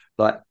it.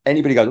 Like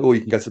anybody goes, "Oh,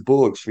 you can go to the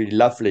board. It's really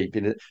lovely."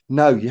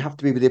 No, you have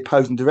to be with the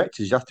opposing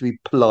directors. You have to be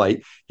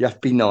polite. You have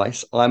to be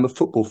nice. I'm a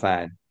football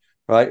fan,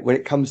 right? When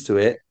it comes to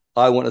it,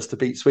 I want us to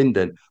beat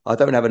Swindon. I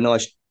don't have a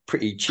nice,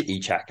 pretty chitty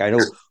chat going,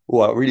 "Oh,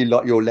 I really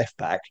like your left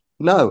back."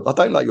 No, I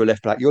don't like your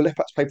left back. Your left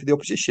back's played for the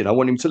opposition. I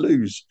want him to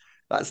lose.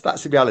 That's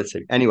the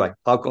reality. Anyway,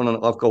 I've gone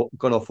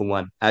off on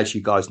one, as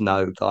you guys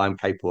know that I'm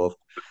capable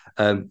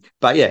of.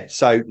 But yeah,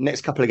 so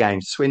next couple of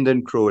games: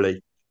 Swindon,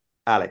 Crawley,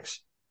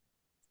 Alex.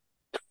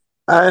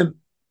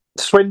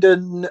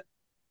 Swindon,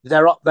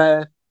 they're up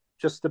there,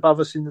 just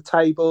above us in the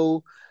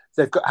table.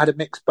 They've had a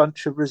mixed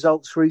bunch of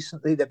results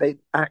recently. They beat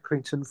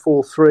Accrington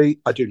 4-3.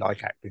 I do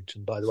like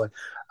Accrington, by the way.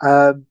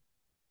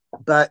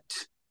 But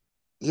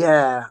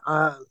yeah,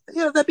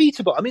 they're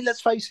beatable. I mean,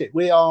 let's face it,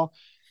 we are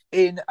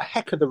in a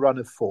heck of the run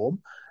of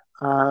form.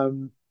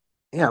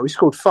 We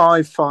scored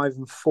 5, 5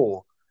 and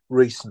 4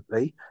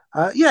 recently.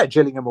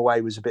 Gillingham away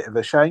was a bit of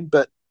a shame,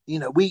 but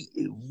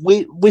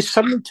we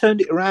suddenly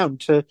turned it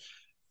around to,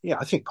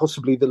 I think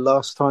possibly the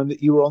last time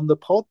that you were on the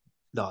pod,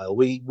 Niall.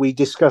 We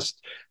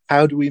discussed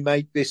how do we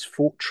make this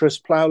fortress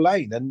Plough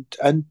Lane,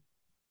 and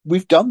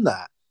we've done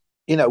that.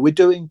 We're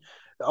doing,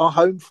 our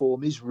home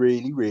form is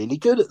really, really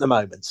good at the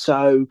moment.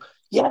 So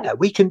yeah,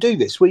 we can do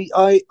this.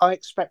 I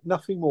expect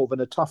nothing more than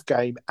a tough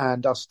game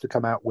and us to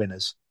come out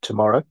winners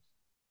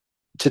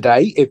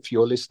today, if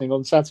you're listening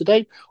on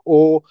Saturday,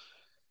 or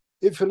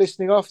if you're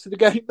listening after the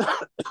game.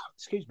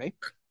 Excuse me.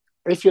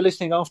 If you're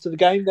listening after the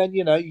game, then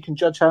you can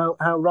judge how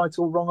right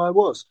or wrong I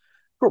was.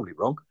 Probably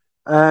wrong.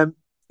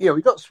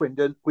 We got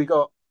Swindon, we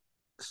got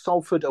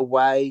Salford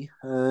away.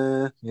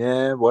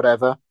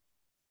 Whatever.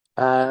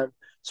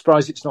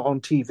 Surprised it's not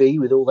on TV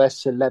with all their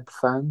celeb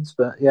fans,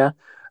 but yeah.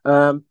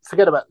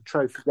 Forget about the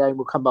trophy game.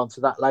 We'll come on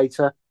to that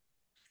later.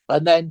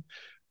 And then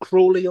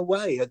Crawley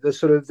away at the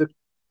sort of the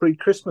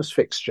pre-Christmas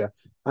fixture.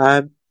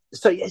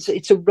 So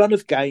it's a run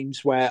of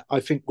games where I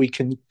think we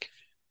can.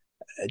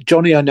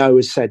 Johnny, I know,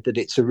 has said that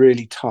it's a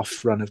really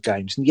tough run of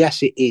games, and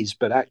yes, it is.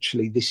 But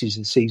actually, this is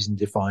a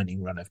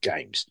season-defining run of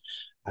games.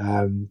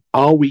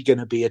 Are we going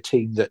to be a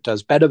team that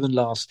does better than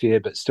last year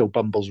but still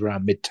bumbles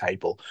around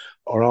mid-table,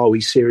 or are we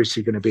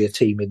seriously going to be a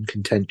team in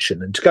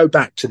contention? And to go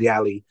back to the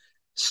Ali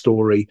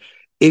story,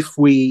 if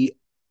we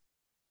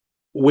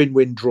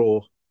win,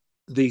 draw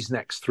these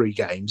next 3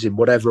 games in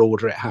whatever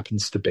order it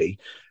happens to be,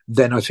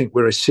 then I think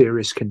we're a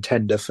serious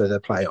contender for the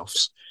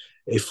playoffs.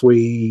 If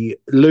we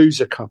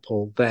lose a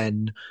couple,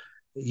 then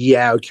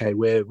okay,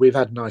 we've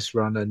had a nice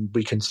run and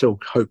we can still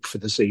hope for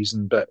the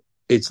season, but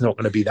it's not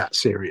going to be that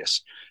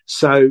serious.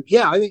 So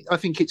yeah, I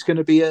think it's going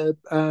to be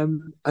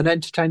an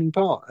entertaining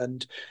part,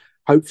 and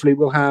hopefully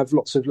we'll have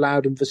lots of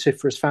loud and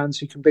vociferous fans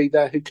who can be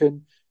there, who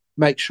can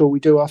make sure we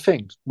do our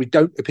things. We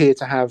don't appear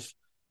to have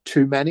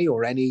too many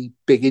or any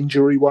big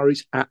injury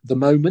worries at the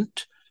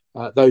moment.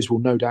 Those will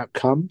no doubt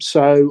come.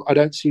 So I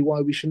don't see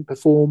why we shouldn't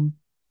perform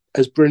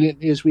as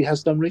brilliantly as we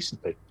has done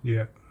recently.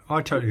 Yeah,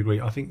 I totally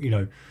agree. I think,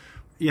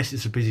 yes,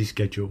 it's a busy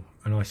schedule,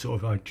 and I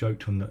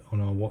joked on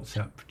our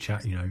WhatsApp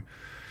chat,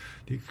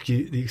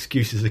 the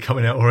excuses are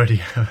coming out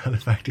already about the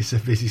fact it's a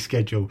busy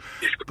schedule,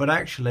 but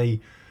actually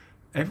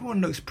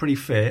everyone looks pretty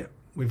fit.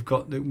 We've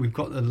got the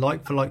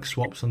like for like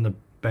swaps on the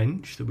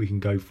bench that we can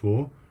go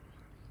for.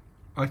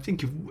 I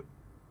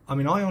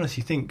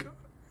honestly think,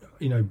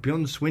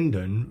 beyond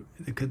Swindon,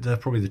 they're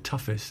probably the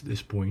toughest at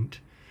this point.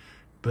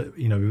 But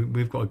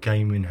we've got a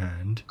game in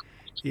hand.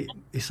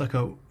 It's like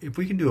if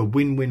we can do a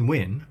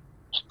win-win-win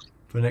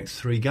for the next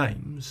 3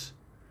 games,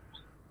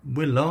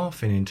 we're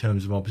laughing in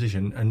terms of our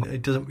position. And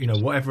it doesn't,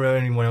 whatever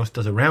anyone else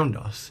does around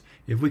us,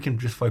 if we can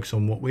just focus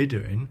on what we're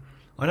doing,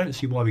 I don't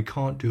see why we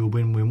can't do a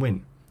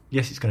win-win-win.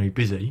 Yes, it's going to be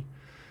busy,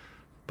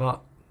 but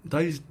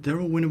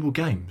they're all winnable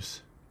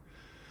games.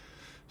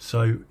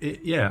 So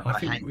I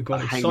think we've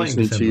got an exciting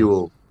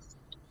December.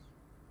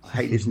 I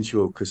hate listening to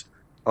you all because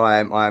I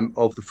am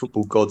of the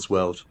football gods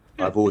world.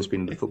 I've always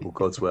been in the football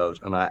gods world,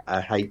 and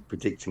I hate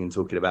predicting and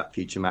talking about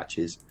future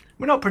matches.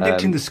 We're not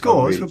predicting the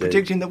scores. We're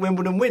predicting that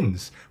Wimbledon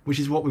wins, which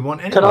is what we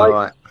want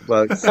anyway.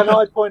 Can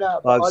I point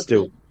out?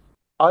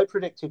 I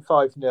predicted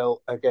 5-0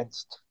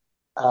 against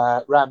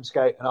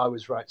Ramsgate, and I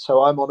was right.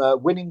 So I'm on a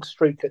winning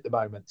streak at the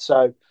moment.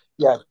 So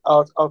yeah,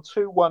 our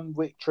 2-1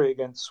 victory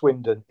against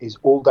Swindon is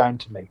all down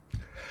to me.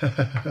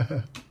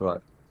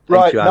 Right.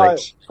 Thank you,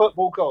 Alex. No,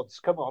 football gods,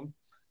 come on.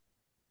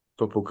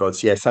 Football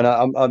gods, yes. And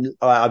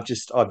I'm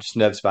just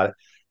nervous about it.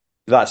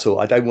 That's all.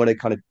 I don't want to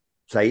kind of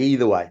say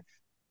either way.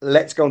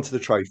 Let's go on to the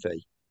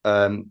trophy.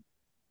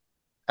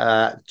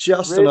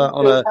 Just really?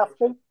 on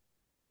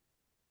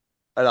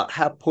a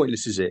how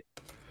pointless is it?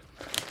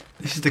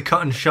 This is the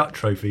cut and shut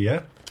trophy,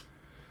 yeah?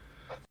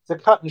 The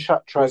cut and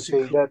shut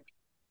trophy.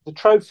 The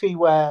trophy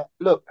where,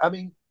 look, I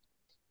mean,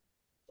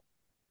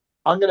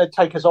 I'm going to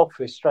take us off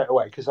this straight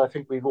away because I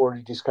think we've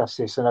already discussed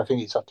this and I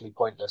think it's utterly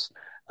pointless.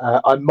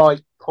 I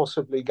might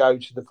possibly go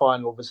to the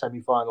final or the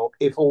semi-final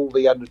if all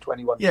the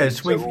under-21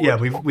 teams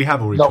we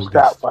have already knocked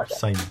out by that.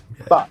 Same,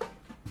 yeah. But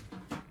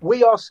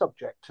we are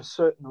subject to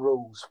certain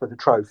rules for the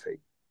trophy,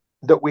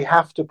 that we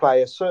have to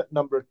play a certain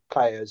number of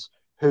players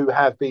who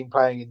have been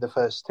playing in the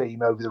first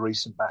team over the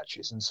recent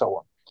matches and so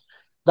on.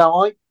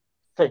 Now, I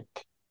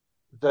think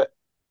that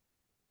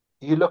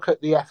you look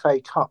at the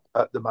FA Cup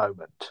at the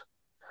moment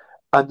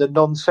and the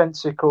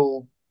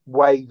nonsensical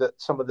way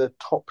that some of the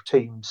top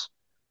teams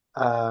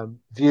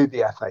view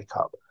the FA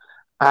Cup,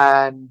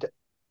 and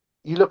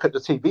you look at the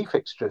TV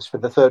fixtures for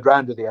the third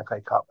round of the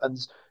FA Cup and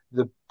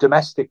the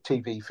domestic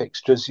TV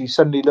fixtures, you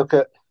suddenly look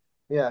at,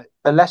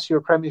 unless you're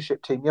a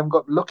Premiership team, you haven't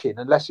got to look in,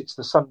 unless it's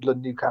the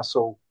Sunderland,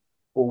 Newcastle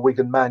or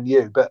Wigan Man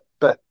U, but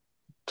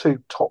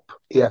 2 top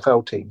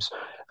EFL teams.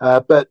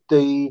 But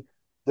the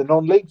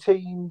non-league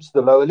teams,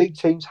 the lower league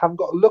teams haven't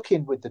got to look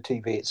in with the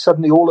TV. It's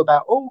suddenly all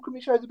about, can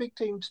we show the big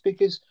teams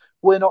because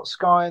we're not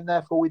Sky and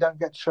therefore we don't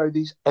get to show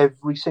these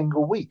every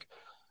single week.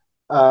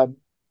 And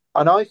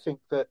I think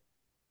that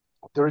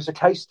there is a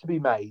case to be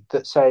made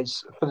that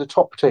says for the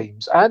top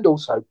teams and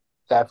also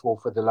therefore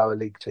for the lower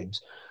league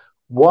teams,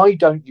 why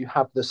don't you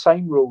have the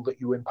same rule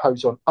that you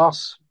impose on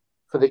us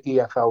for the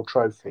EFL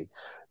trophy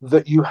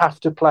that you have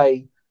to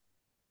play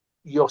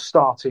your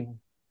starting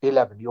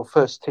 11, your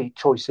first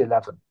choice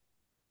 11.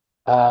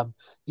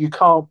 You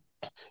can't,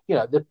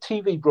 the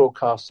TV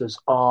broadcasters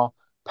are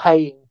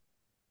paying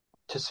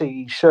to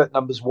see shirt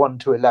numbers 1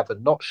 to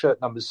 11, not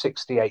shirt numbers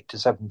 68 to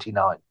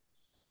 79.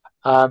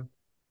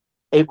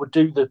 It would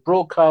do the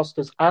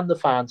broadcasters and the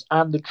fans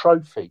and the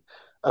trophy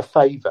a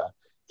favour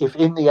if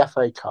in the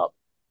FA Cup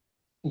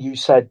you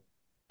said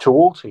to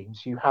all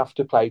teams you have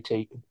to play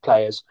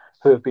players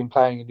who have been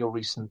playing in your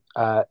recent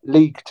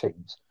league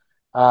teams.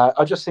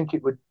 I just think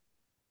it would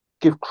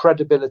give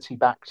credibility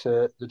back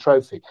to the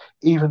trophy,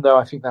 even though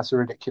I think that's a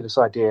ridiculous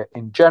idea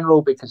in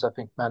general, because I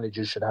think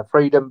managers should have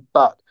freedom.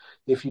 But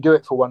if you do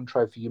it for one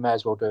trophy, you may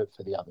as well do it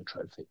for the other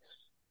trophy.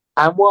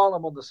 And while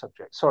I'm on the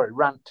subject,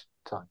 rant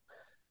time.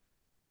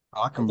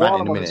 I can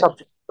rant in a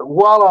minute.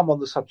 While I'm on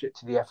the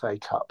subject of the FA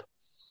Cup,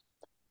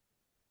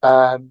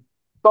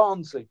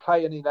 Barnsley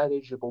play an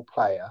ineligible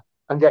player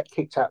and get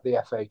kicked out of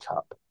the FA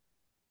Cup.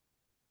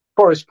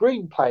 Forest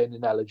Green play an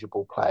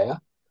ineligible player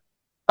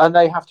and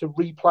they have to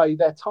replay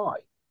their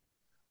tie.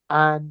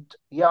 And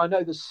yeah, I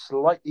know there's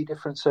slightly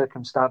different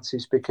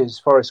circumstances because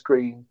Forest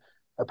Green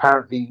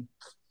apparently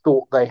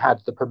thought they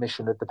had the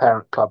permission of the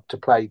parent club to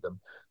play them,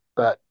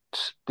 but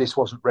this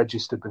wasn't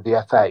registered with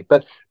the FA.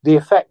 But the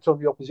effect on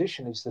the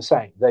opposition is the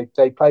same.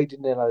 They played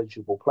an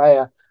ineligible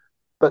player,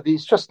 but it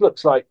just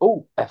looks like,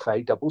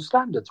 FA double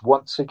standards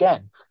once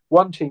again.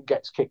 One team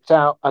gets kicked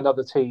out,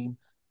 another team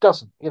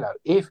doesn't.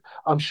 If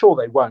I'm sure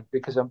they won't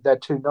because they're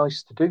too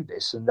nice to do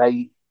this and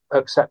they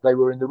accept they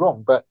were in the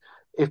wrong. But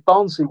if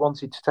Barnsley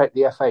wanted to take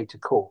the FA to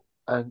court,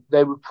 and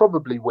they would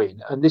probably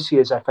win, and this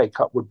year's FA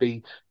Cup would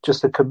be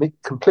just a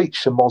complete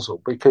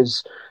schmozzle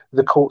because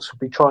the courts would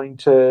be trying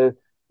to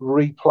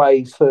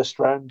replay first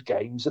round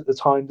games at the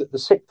time that the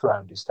sixth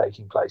round is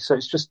taking place. So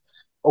it's just,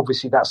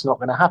 obviously that's not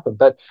going to happen.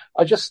 But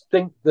I just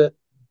think that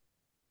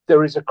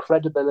there is a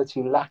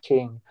credibility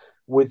lacking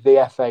with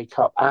the FA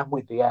Cup and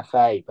with the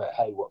FA, but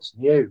hey, what's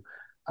new?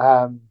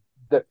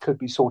 That could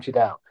be sorted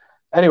out.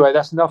 Anyway,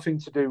 that's nothing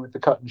to do with the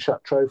cut and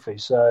shut trophy.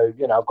 So,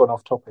 I've gone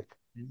off topic.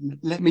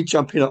 Let me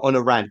jump in on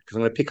a rant because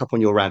I'm going to pick up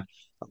on your rant.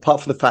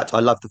 Apart from the fact,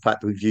 I love the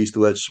fact that we've used the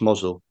word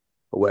schmozzle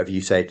or whatever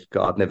you said.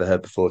 God, I've never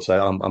heard before,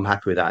 so I'm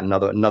happy with that.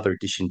 Another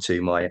addition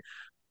to my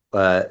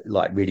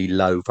really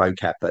low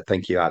vocab. But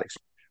thank you, Alex.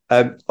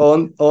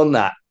 On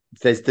that,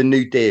 there's the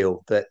new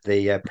deal that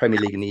the Premier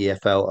League and the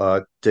EFL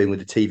are doing with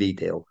the TV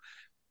deal,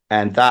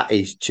 and that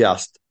is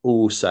just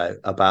also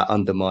about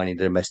undermining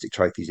the domestic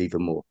trophies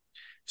even more.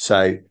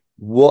 So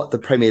what the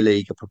Premier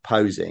League are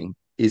proposing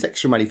is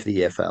extra money for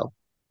the EFL.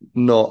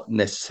 Not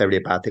necessarily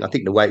a bad thing. I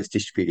think the way it's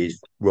distributed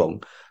is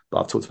wrong, but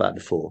I've talked about it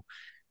before.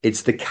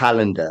 It's the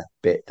calendar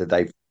bit that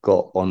they've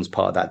got on as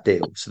part of that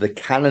deal. So the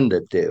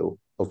calendar deal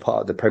of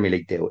part of the Premier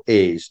League deal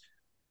is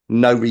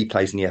no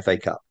replays in the FA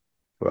Cup,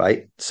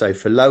 right? So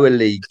for lower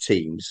league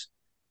teams,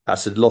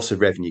 that's a loss of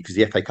revenue because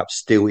the FA Cup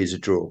still is a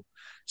draw.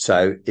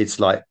 So it's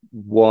like,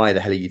 why the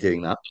hell are you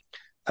doing that?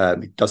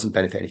 It doesn't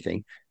benefit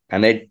anything.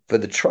 And then for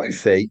the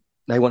trophy,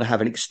 they want to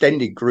have an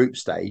extended group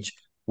stage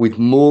with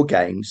more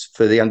games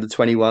for the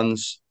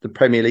under-21s, the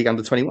Premier League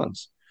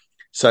under-21s.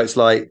 So it's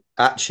like,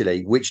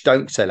 actually, which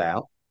don't sell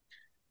out.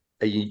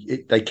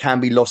 They can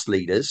be lost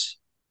leaders.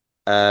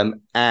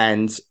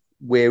 And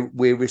we're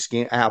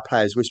risking our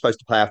players. We're supposed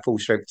to play our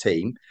full-strength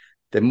team.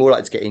 They're more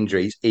likely to get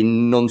injuries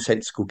in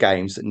nonsensical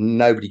games that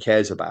nobody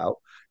cares about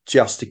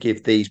just to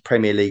give these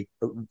Premier League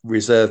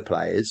reserve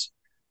players,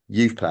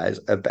 youth players,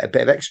 a bit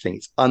of extra thing.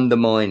 It's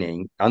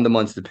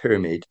undermines the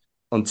pyramid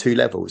on two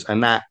levels.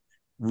 And that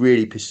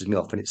really pisses me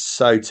off, and it's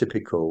so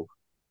typical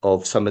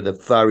of some of the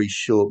very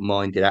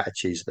short-minded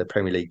attitudes that the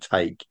Premier League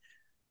take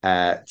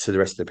to the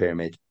rest of the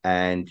pyramid,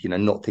 and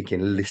not thinking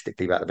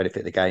holistically about the benefit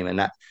of the game,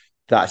 and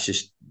that's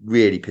just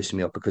really pissing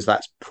me off because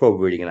that's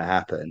probably going to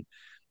happen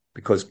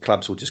because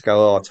clubs will just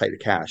go, I'll take the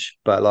cash,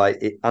 but like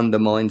it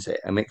undermines it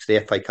and makes the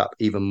FA Cup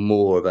even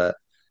more of a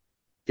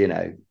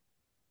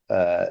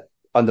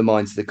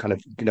undermines the kind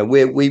of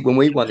when we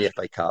won the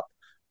FA Cup.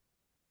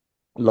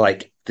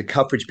 Like the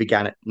coverage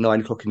began at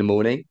 9 o'clock in the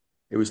morning.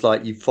 It was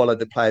like you followed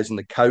the players and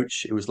the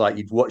coach. It was like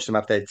you'd watch them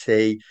have their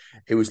tea.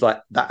 It was like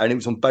that, and it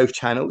was on both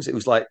channels. It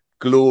was like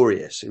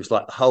glorious. It was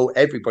like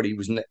everybody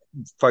was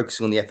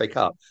focusing on the FA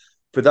Cup.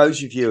 For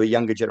those of you a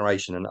younger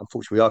generation, and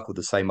unfortunately we are called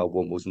the same old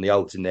Wombles, and the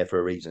old's in there for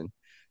a reason.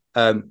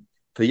 For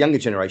the younger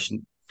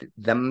generation,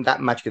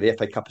 that magic of the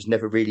FA Cup has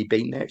never really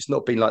been there. It's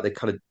not been like the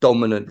kind of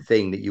dominant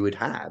thing that you would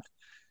have.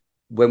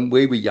 When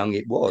we were young,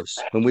 it was.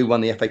 When we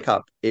won the FA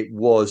Cup, it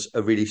was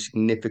a really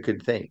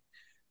significant thing.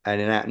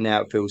 And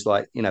now it feels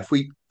like, if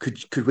we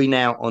could we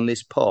now on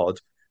this pod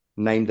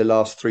name the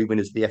last 3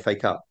 winners of the FA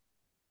Cup?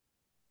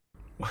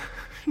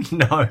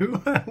 No. Do you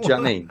know what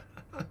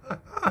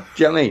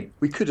I mean?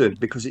 We couldn't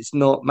because it's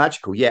not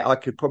magical. Yeah, I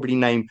could probably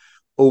name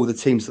all the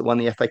teams that won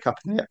the FA Cup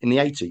in the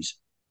 80s.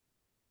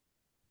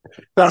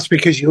 That's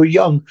because you're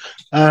young.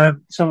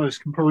 Some of us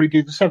can probably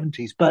do the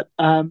 70s. But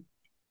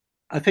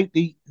I think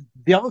the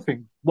other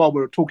thing, while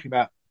we're talking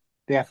about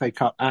the FA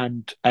Cup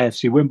and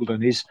AFC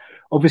Wimbledon is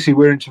obviously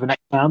we're into the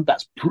next round.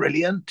 That's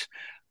brilliant.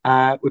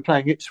 We're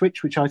playing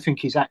Ipswich, which I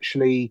think is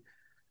actually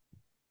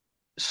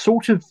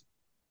sort of,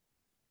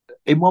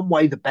 in one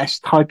way, the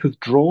best type of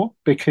draw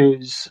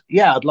because,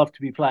 yeah, I'd love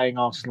to be playing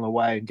Arsenal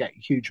away and get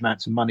huge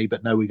amounts of money,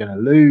 but know we're going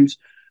to lose.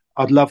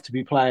 I'd love to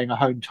be playing a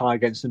home tie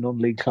against a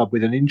non-league club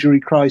with an injury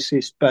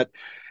crisis, but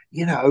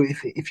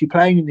if you're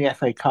playing in the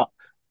FA Cup,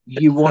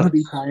 you want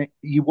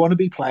to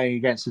be playing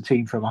against a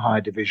team from a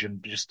higher division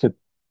just to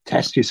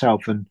test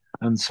yourself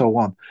and so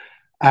on.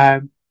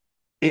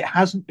 It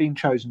hasn't been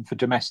chosen for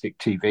domestic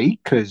TV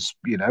because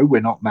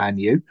we're not Man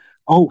U.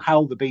 Oh,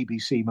 how the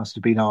BBC must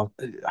have been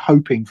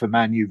hoping for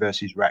Man U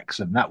versus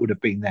Wrexham. That would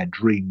have been their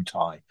dream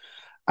tie.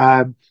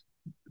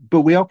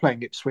 But we are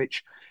playing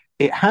Ipswich.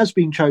 It has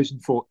been chosen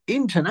for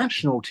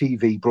international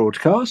TV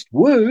broadcast.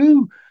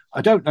 Woo!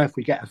 I don't know if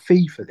we get a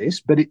fee for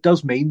this, but it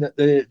does mean that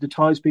the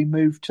tie's been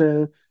moved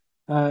to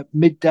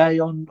midday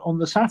on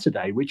the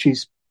Saturday, which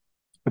is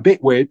a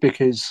bit weird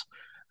because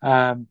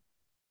a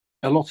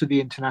lot of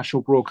the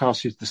international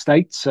broadcast is the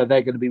States, so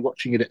they're going to be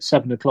watching it at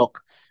 7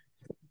 o'clock.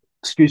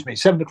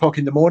 7 o'clock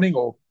in the morning,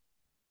 or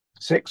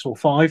 6 or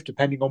 5,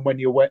 depending on where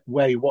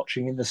you're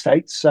watching in the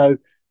States. So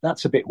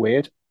that's a bit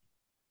weird.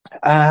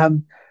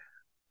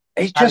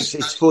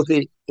 It's for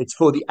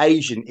the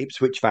Asian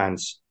Ipswich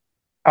fans.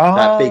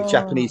 That big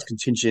Japanese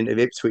contingent of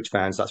Ipswich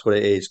fans. That's what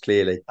it is.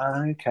 Clearly.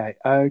 Okay.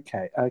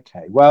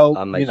 Well,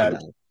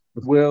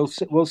 we'll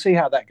see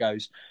how that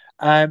goes.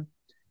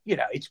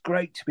 It's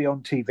great to be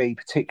on TV,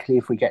 particularly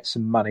if we get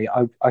some money.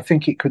 I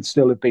think it could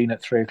still have been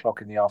at 3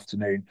 o'clock in the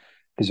afternoon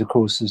because, of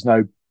course, there's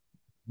no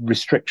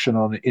restriction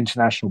on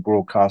international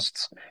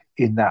broadcasts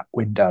in that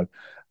window.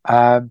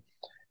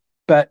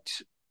 But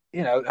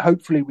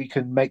hopefully we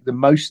can make the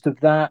most of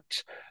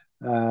that.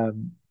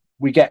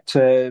 We get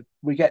to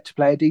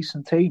play a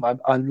decent team.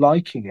 I'm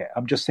liking it.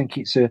 I'm just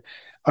thinking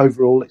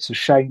overall it's a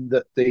shame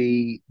that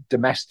the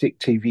domestic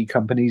TV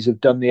companies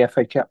have done the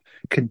FA Cup,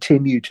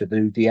 continue to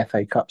do the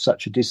FA Cup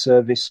such a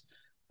disservice.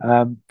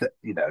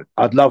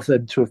 I'd love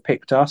them to have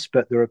picked us,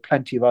 but there are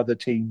plenty of other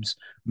teams.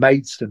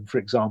 Maidstone, for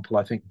example,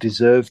 I think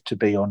deserved to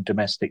be on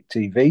domestic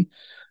TV.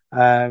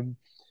 Adam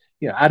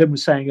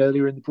was saying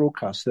earlier in the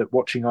broadcast that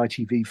watching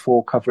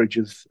ITV4 coverage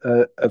of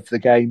the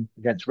game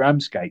against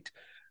Ramsgate,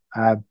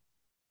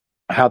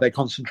 how they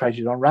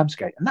concentrated on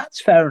Ramsgate. And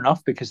that's fair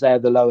enough because they're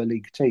the lower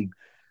league team.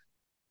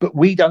 But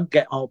we don't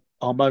get our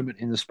moment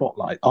in the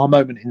spotlight. Our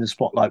moment in the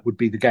spotlight would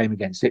be the game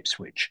against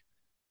Ipswich,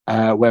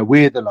 where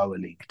we're the lower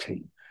league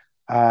team.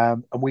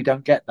 And we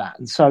don't get that.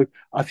 And so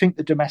I think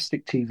the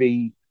domestic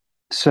TV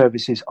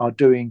services are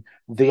doing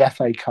the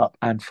FA Cup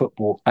and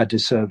football a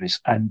disservice.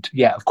 And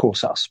yeah, of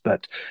course us,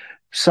 but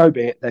so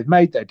be it. They've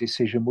made their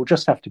decision. We'll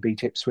just have to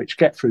beat Ipswich,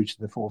 get through to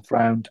the 4th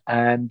round,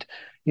 and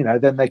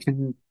then they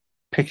can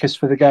pick us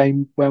for the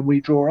game when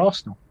we draw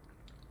Arsenal.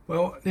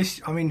 Well, I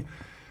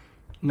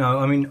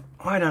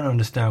don't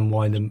understand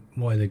why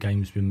the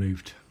game's been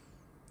moved.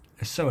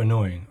 It's so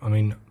annoying. I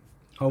mean,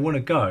 I want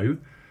to go,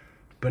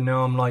 but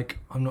now I'm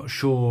not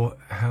sure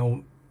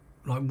how,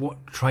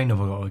 what train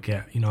have I got to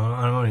get?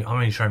 I'm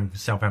only traveling from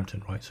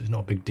Southampton, right? So it's not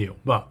a big deal,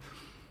 but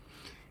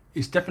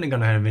it's definitely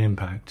going to have an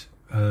impact.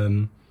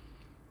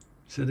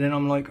 So then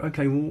I'm like,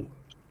 okay, well,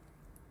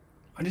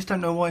 I just don't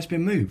know why it's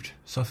been moved.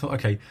 So I thought,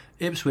 okay,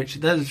 Ipswich,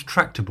 there's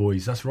Tractor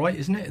Boys, that's right,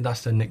 isn't it?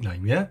 That's their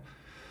nickname, yeah?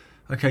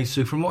 Okay,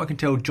 so from what I can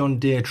tell, John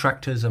Deere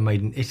tractors are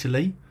made in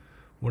Italy.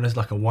 Well, there's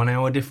like a 1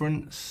 hour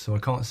difference, so I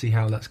can't see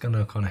how that's going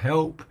to kind of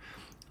help.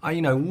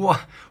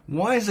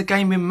 Why has the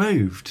game been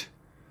moved?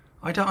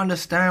 I don't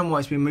understand why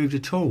it's been moved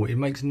at all. It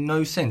makes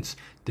no sense.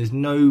 There's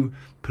no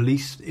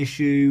police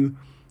issue.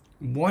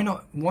 Why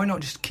not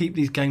just keep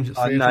these games at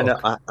 3 o'clock?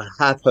 No, I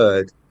have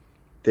heard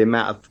the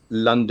amount of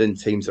London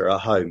teams that are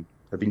at home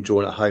have been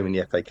drawn at home in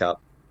the FA Cup.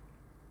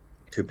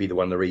 Could be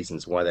one of the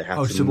reasons why they have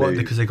to move. Oh, so what?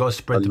 Because they got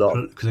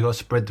to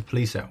spread the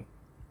police out.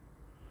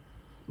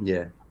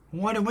 Yeah.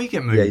 Why did we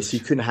get moved? Yeah, so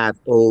you couldn't have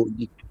all.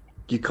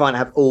 You can't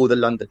have all the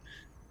London.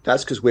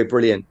 That's because we're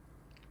brilliant.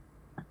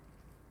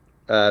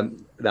 No,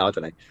 I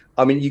don't know.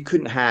 I mean, you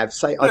couldn't have.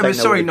 Say there's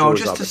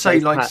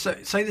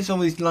all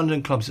these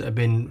London clubs that have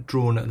been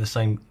drawn at the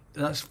same.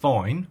 That's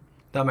fine.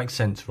 That makes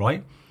sense,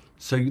 right?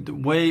 So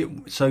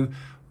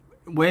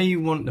where you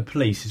want the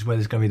police is where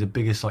there's going to be the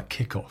biggest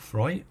kickoff,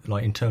 right?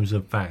 In terms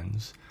of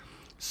fans.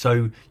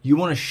 So you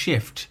want to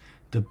shift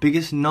the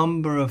biggest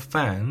number of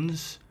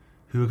fans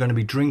who are going to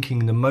be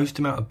drinking the most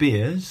amount of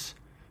beers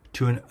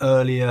to an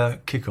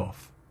earlier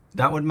kickoff.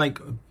 That would make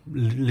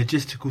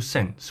logistical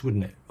sense,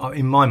 wouldn't it?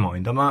 In my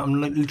mind,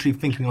 I'm literally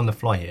thinking on the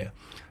fly here.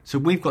 So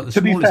we've got the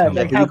smallest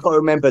number. But you've got to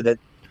remember that,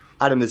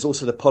 Adam, there's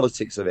also the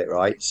politics of it,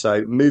 right?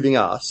 So moving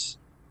us,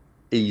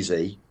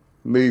 easy.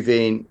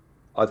 Moving,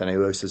 I don't know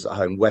who else is at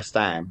home, West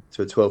Ham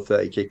to a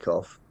 12:30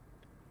 kickoff.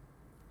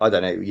 I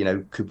don't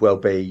know, could well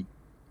be,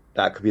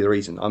 that could be the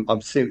reason. I'm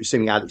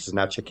assuming Alex is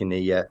now checking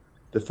the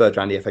 3rd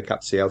round of the FA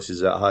Cup to see who else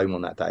is at home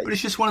on that day. But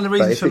it's just one of the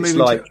reasons for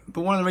moving.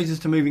 But one of the reasons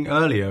to moving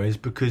earlier is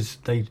because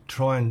they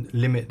try and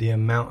limit the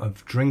amount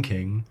of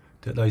drinking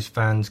that those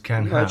fans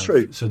can No, have,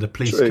 true. so the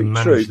police True, can true.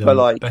 manage But them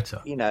like,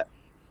 better. you know,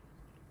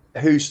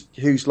 who's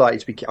likely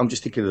to be? I'm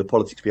just thinking of the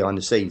politics behind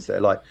the scenes. That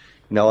are like, are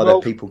there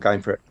Well, people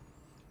going for it?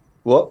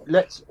 What?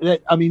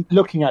 I mean,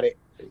 looking at it,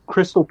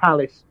 Crystal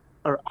Palace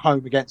are at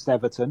home against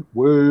Everton.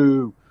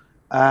 Woo!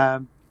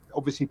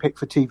 Obviously picked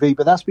for TV,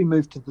 but that's been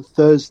moved to the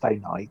Thursday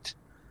night.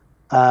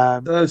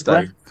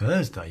 Thursday.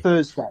 Thursday,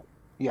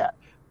 yeah.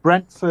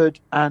 Brentford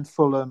and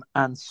Fulham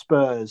and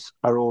Spurs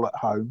are all at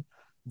home.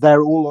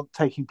 They're all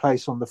taking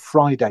place on the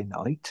Friday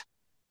night.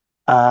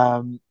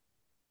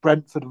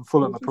 Brentford and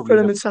Fulham are probably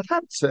Fulham and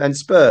Southampton and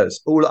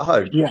Spurs all at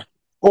home. yeah,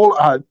 all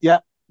at home. Yeah,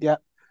 yeah.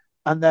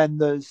 And then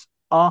there's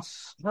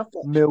us,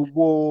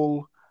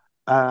 Millwall,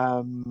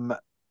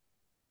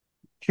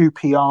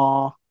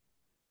 QPR,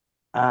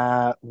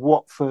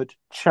 Watford,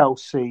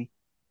 Chelsea,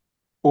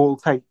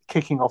 all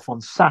kicking off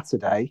on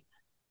Saturday.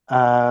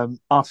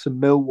 Us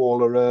and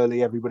Millwall are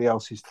early. Everybody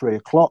else is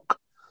 3:00,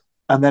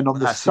 and then on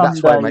the Sunday,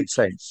 that's why it makes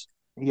sense.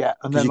 Yeah,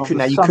 and then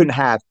you couldn't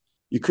have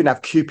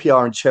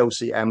QPR and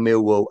Chelsea and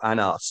Millwall and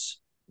us.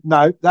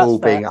 No, that's all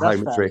fair. being at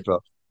home at 3:00.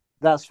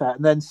 That's fair.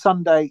 And then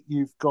Sunday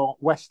you've got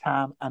West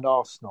Ham and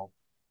Arsenal,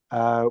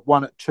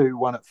 one at 2,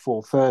 one at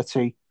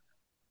 4:30.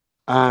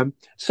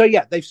 So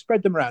yeah, they've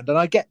spread them around, and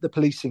I get the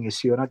policing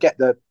issue, and I get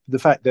the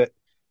fact that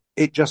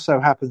it just so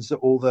happens that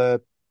all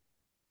the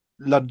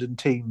London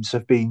teams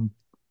have been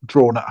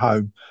drawn at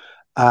home,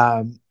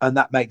 and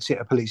that makes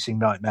it a policing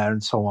nightmare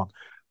and so on.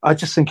 I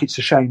just think it's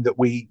a shame that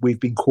we've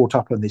been caught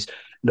up on this.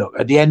 Look,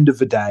 at the end of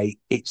the day,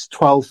 it's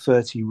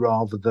 12:30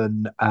 rather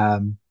than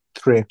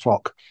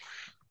 3:00.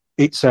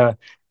 It's a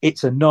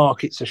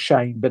narc. It's a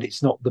shame, but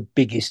it's not the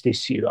biggest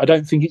issue. I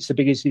don't think it's the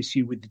biggest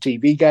issue with the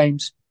TV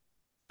games.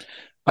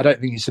 I don't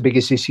think it's the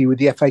biggest issue with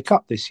the FA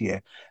Cup this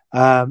year.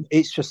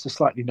 It's just a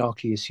slightly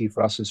narky issue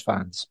for us as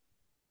fans.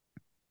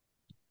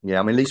 Yeah,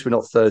 I mean, at least we're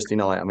not Thursday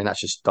night. I mean, that's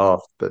just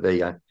daft, but there you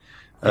go.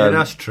 Yeah,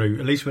 that's true.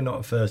 At least we're not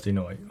a Thursday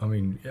night. I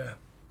mean, yeah,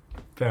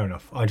 fair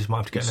enough. I just might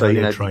have to get an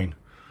earlier train.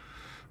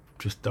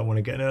 Just don't want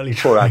to get an early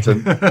train. Poor Adam.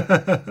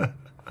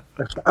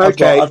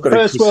 Okay, I've got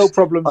first world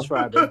problems for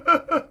Adam.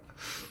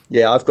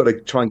 Yeah, I've got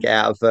to try and get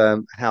out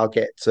of how I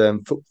get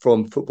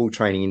from football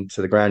training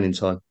into the ground in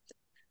time.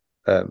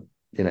 But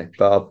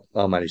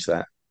I'll manage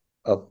that.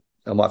 I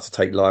might have to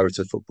take Lyra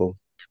to football.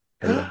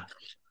 Anyway.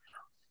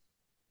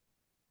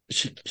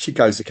 She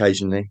goes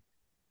occasionally.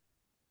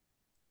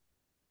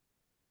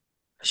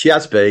 She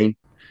has been.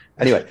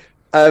 Anyway,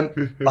 I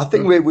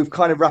think we've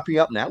kind of wrapping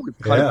up now. We've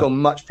kind of gone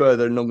much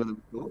further and longer than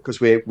we thought because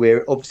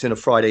we're obviously on a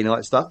Friday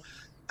night stuff.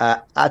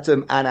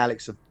 Adam and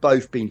Alex have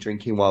both been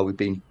drinking while we've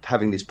been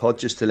having this pod,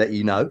 just to let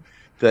you know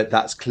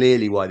that's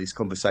clearly why this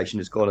conversation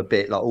has gone a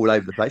bit like all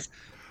over the place.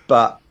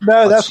 But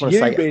no, that's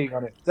you being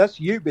on it. That's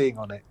you being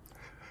on it.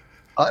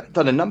 I've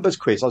done a numbers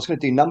quiz. I was going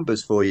to do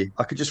numbers for you.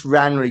 I could just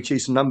randomly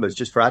choose some numbers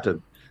just for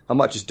Adam. I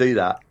might just do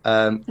that.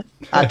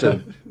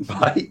 Adam,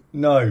 right?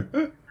 No.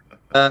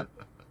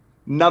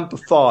 Number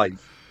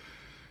 5.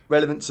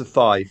 Relevance of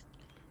 5.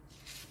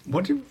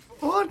 What?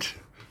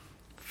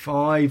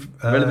 5.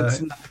 Relevance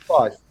of number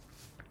 5.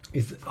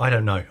 I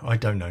don't know. I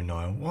don't know,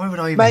 Niall. Why would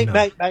I even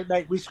know?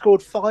 Mate, we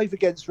scored 5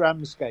 against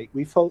Ramsgate.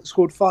 We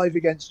scored 5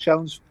 against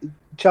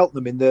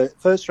Cheltenham in the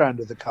first round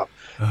of the Cup.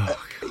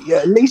 Oh, yeah,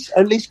 at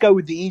least go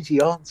with the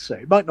easy answer.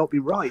 It might not be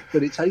right,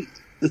 but it's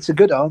a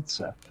good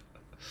answer.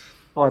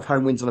 5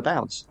 home wins on a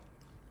bounce.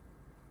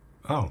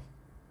 Oh,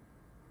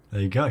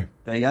 there you go.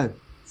 There you go.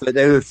 So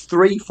there were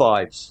 3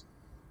 5s.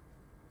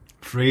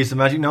 3 is the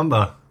magic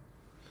number.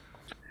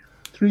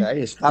 3.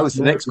 That was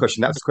the next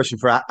question. That was the question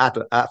for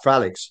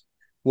Alex.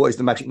 What is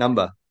the magic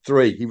number?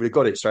 3. He would have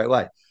got it straight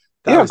away.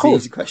 That was the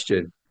easy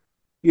question.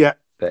 Yeah.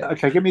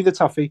 Okay, give me the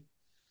toughie.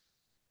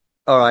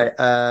 All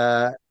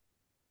right.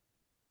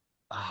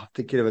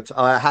 Thinking of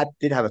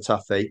did have a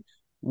toughie.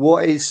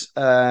 What is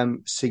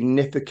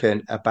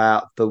significant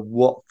about the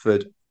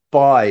Watford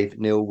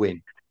 5-0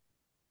 win?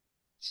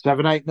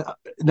 7, 8,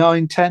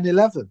 9, 10,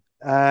 11.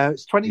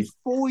 It's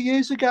 24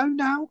 years ago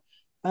now.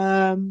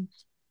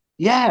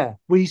 Yeah,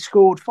 we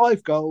scored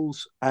 5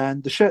 goals,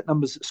 and the shirt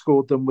numbers that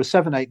scored them were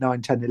 7, 8,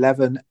 9, 10,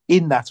 11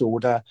 in that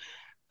order.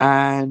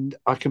 And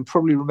I can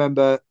probably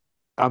remember,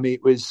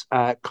 it was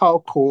Carl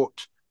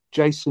Court,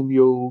 Jason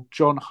Yule,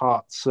 John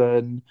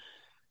Hartson,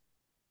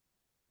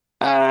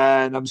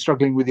 and I'm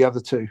struggling with the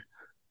other 2.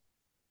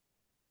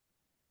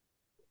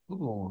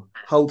 Oh,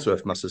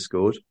 Holdsworth must have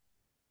scored.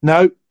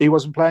 No, he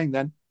wasn't playing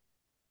then.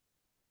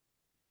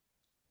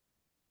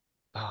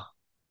 Oh.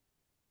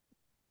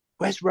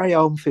 Where's Ray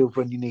Armfield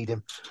when you need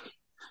him?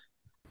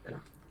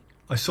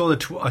 I saw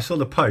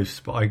the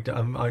post, but I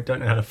don't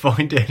know how to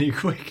find it any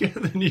quicker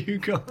than you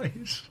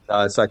guys.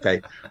 No, it's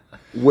okay.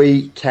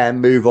 We can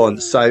move on.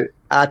 So,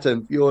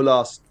 Adam, your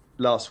last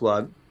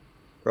one,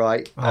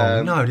 right?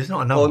 Oh no, there's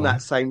not another on one.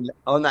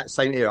 On that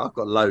same era. I've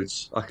got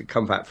loads. I could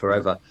come back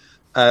forever.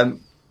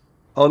 On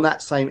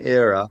that same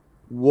era,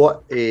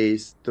 what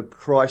is the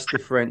price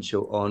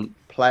differential on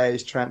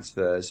players'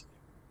 transfers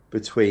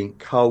between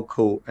Carl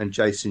Court and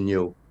Jason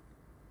Yule?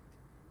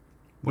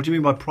 What do you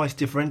mean by price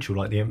differential?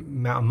 Like the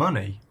amount of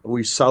money?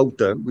 We sold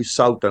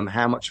them.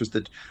 How much was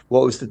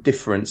what was the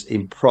difference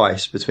in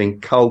price between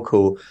Cole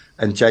Court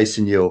and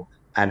Jason Ewell,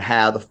 and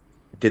how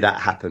did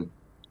that happen?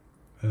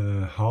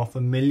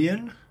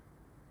 $500,000.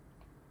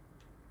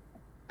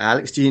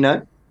 Alex, do you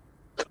know?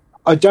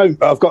 I don't,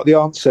 but I've got the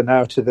answer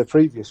now to the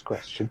previous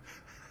question.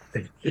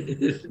 Well,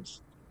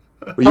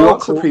 you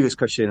answered the previous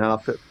question, and I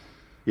put,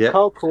 yeah.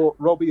 Carl Court,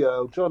 Robbie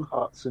Earle, John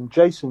Hudson,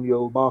 Jason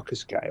Ewell,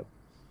 Marcus Gale.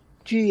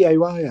 Gayle,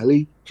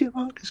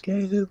 Marcus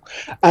Gale.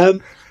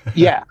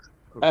 Yeah.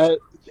 The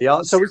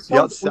answer to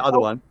the other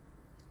one.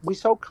 We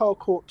sold Carl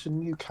Court to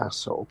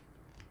Newcastle,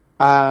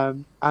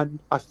 and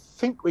I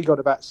think we got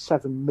about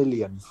 7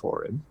 million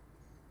for him.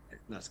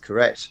 That's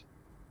correct.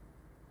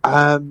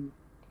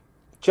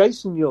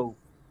 Jason Ewell,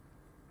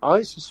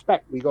 I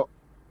suspect we got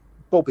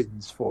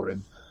bobbins for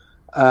him,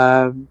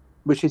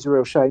 which is a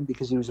real shame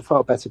because he was a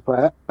far better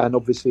player, and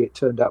obviously it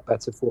turned out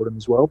better for him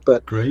as well.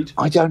 But great.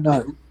 I don't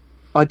know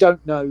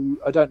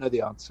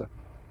the answer.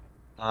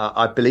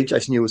 I believe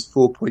Jason Ewell was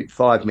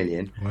 4.5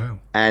 million. Wow.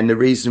 And the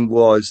reason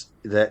was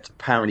that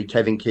apparently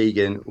Kevin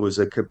Keegan was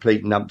a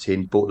complete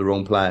numpty, bought the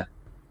wrong player.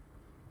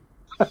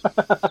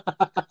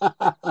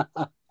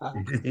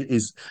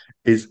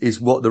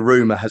 is what the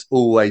rumour has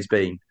always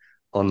been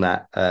on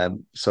that.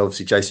 So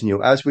obviously Jason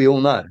Ewell, as we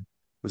all know,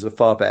 was a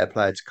far better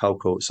player to Cole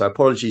Court. So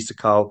apologies to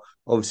Cole.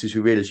 Obviously, as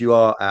we realise, you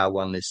are our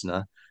one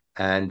listener,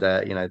 and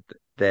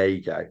there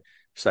you go.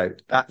 So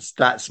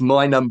that's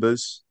my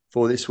numbers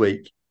for this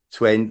week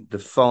to end the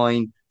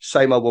fine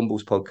Same Old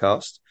Wombles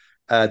podcast.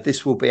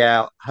 This will be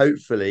out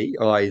hopefully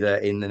either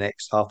in the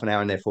next half an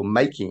hour and therefore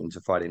making it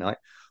into Friday night,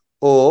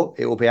 or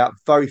it will be out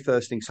very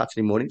first thing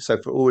Saturday morning.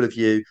 So for all of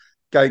you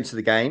going to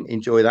the game,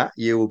 enjoy that.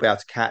 You will be able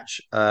to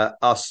catch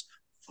us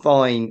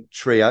fine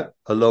trio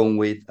along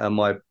with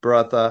my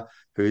brother,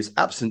 who is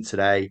absent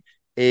today,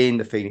 in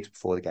the Phoenix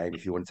before the game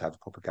if you wanted to have a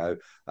proper go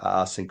at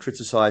us and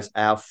criticise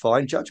our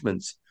fine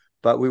judgments.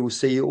 But we will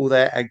see you all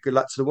there, and good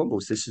luck to the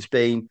Wombles. This has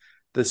been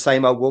the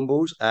Same Old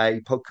Wombles,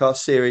 a podcast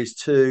series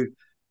 2,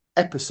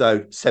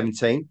 episode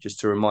 17, just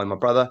to remind my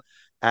brother.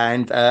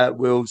 And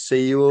we'll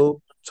see you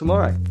all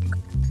tomorrow.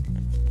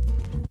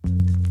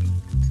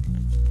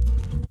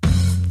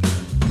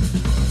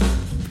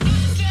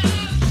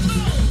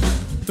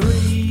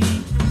 3,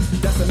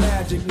 that's a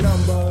magic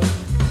number.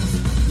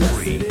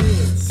 Yes, it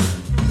is.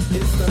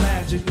 It's the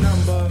magic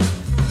number.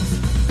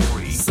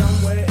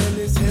 Somewhere in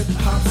this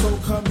hip-hop soul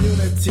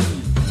community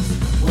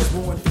was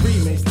born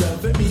 3 makes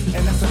the me,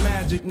 and that's a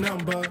magic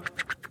number.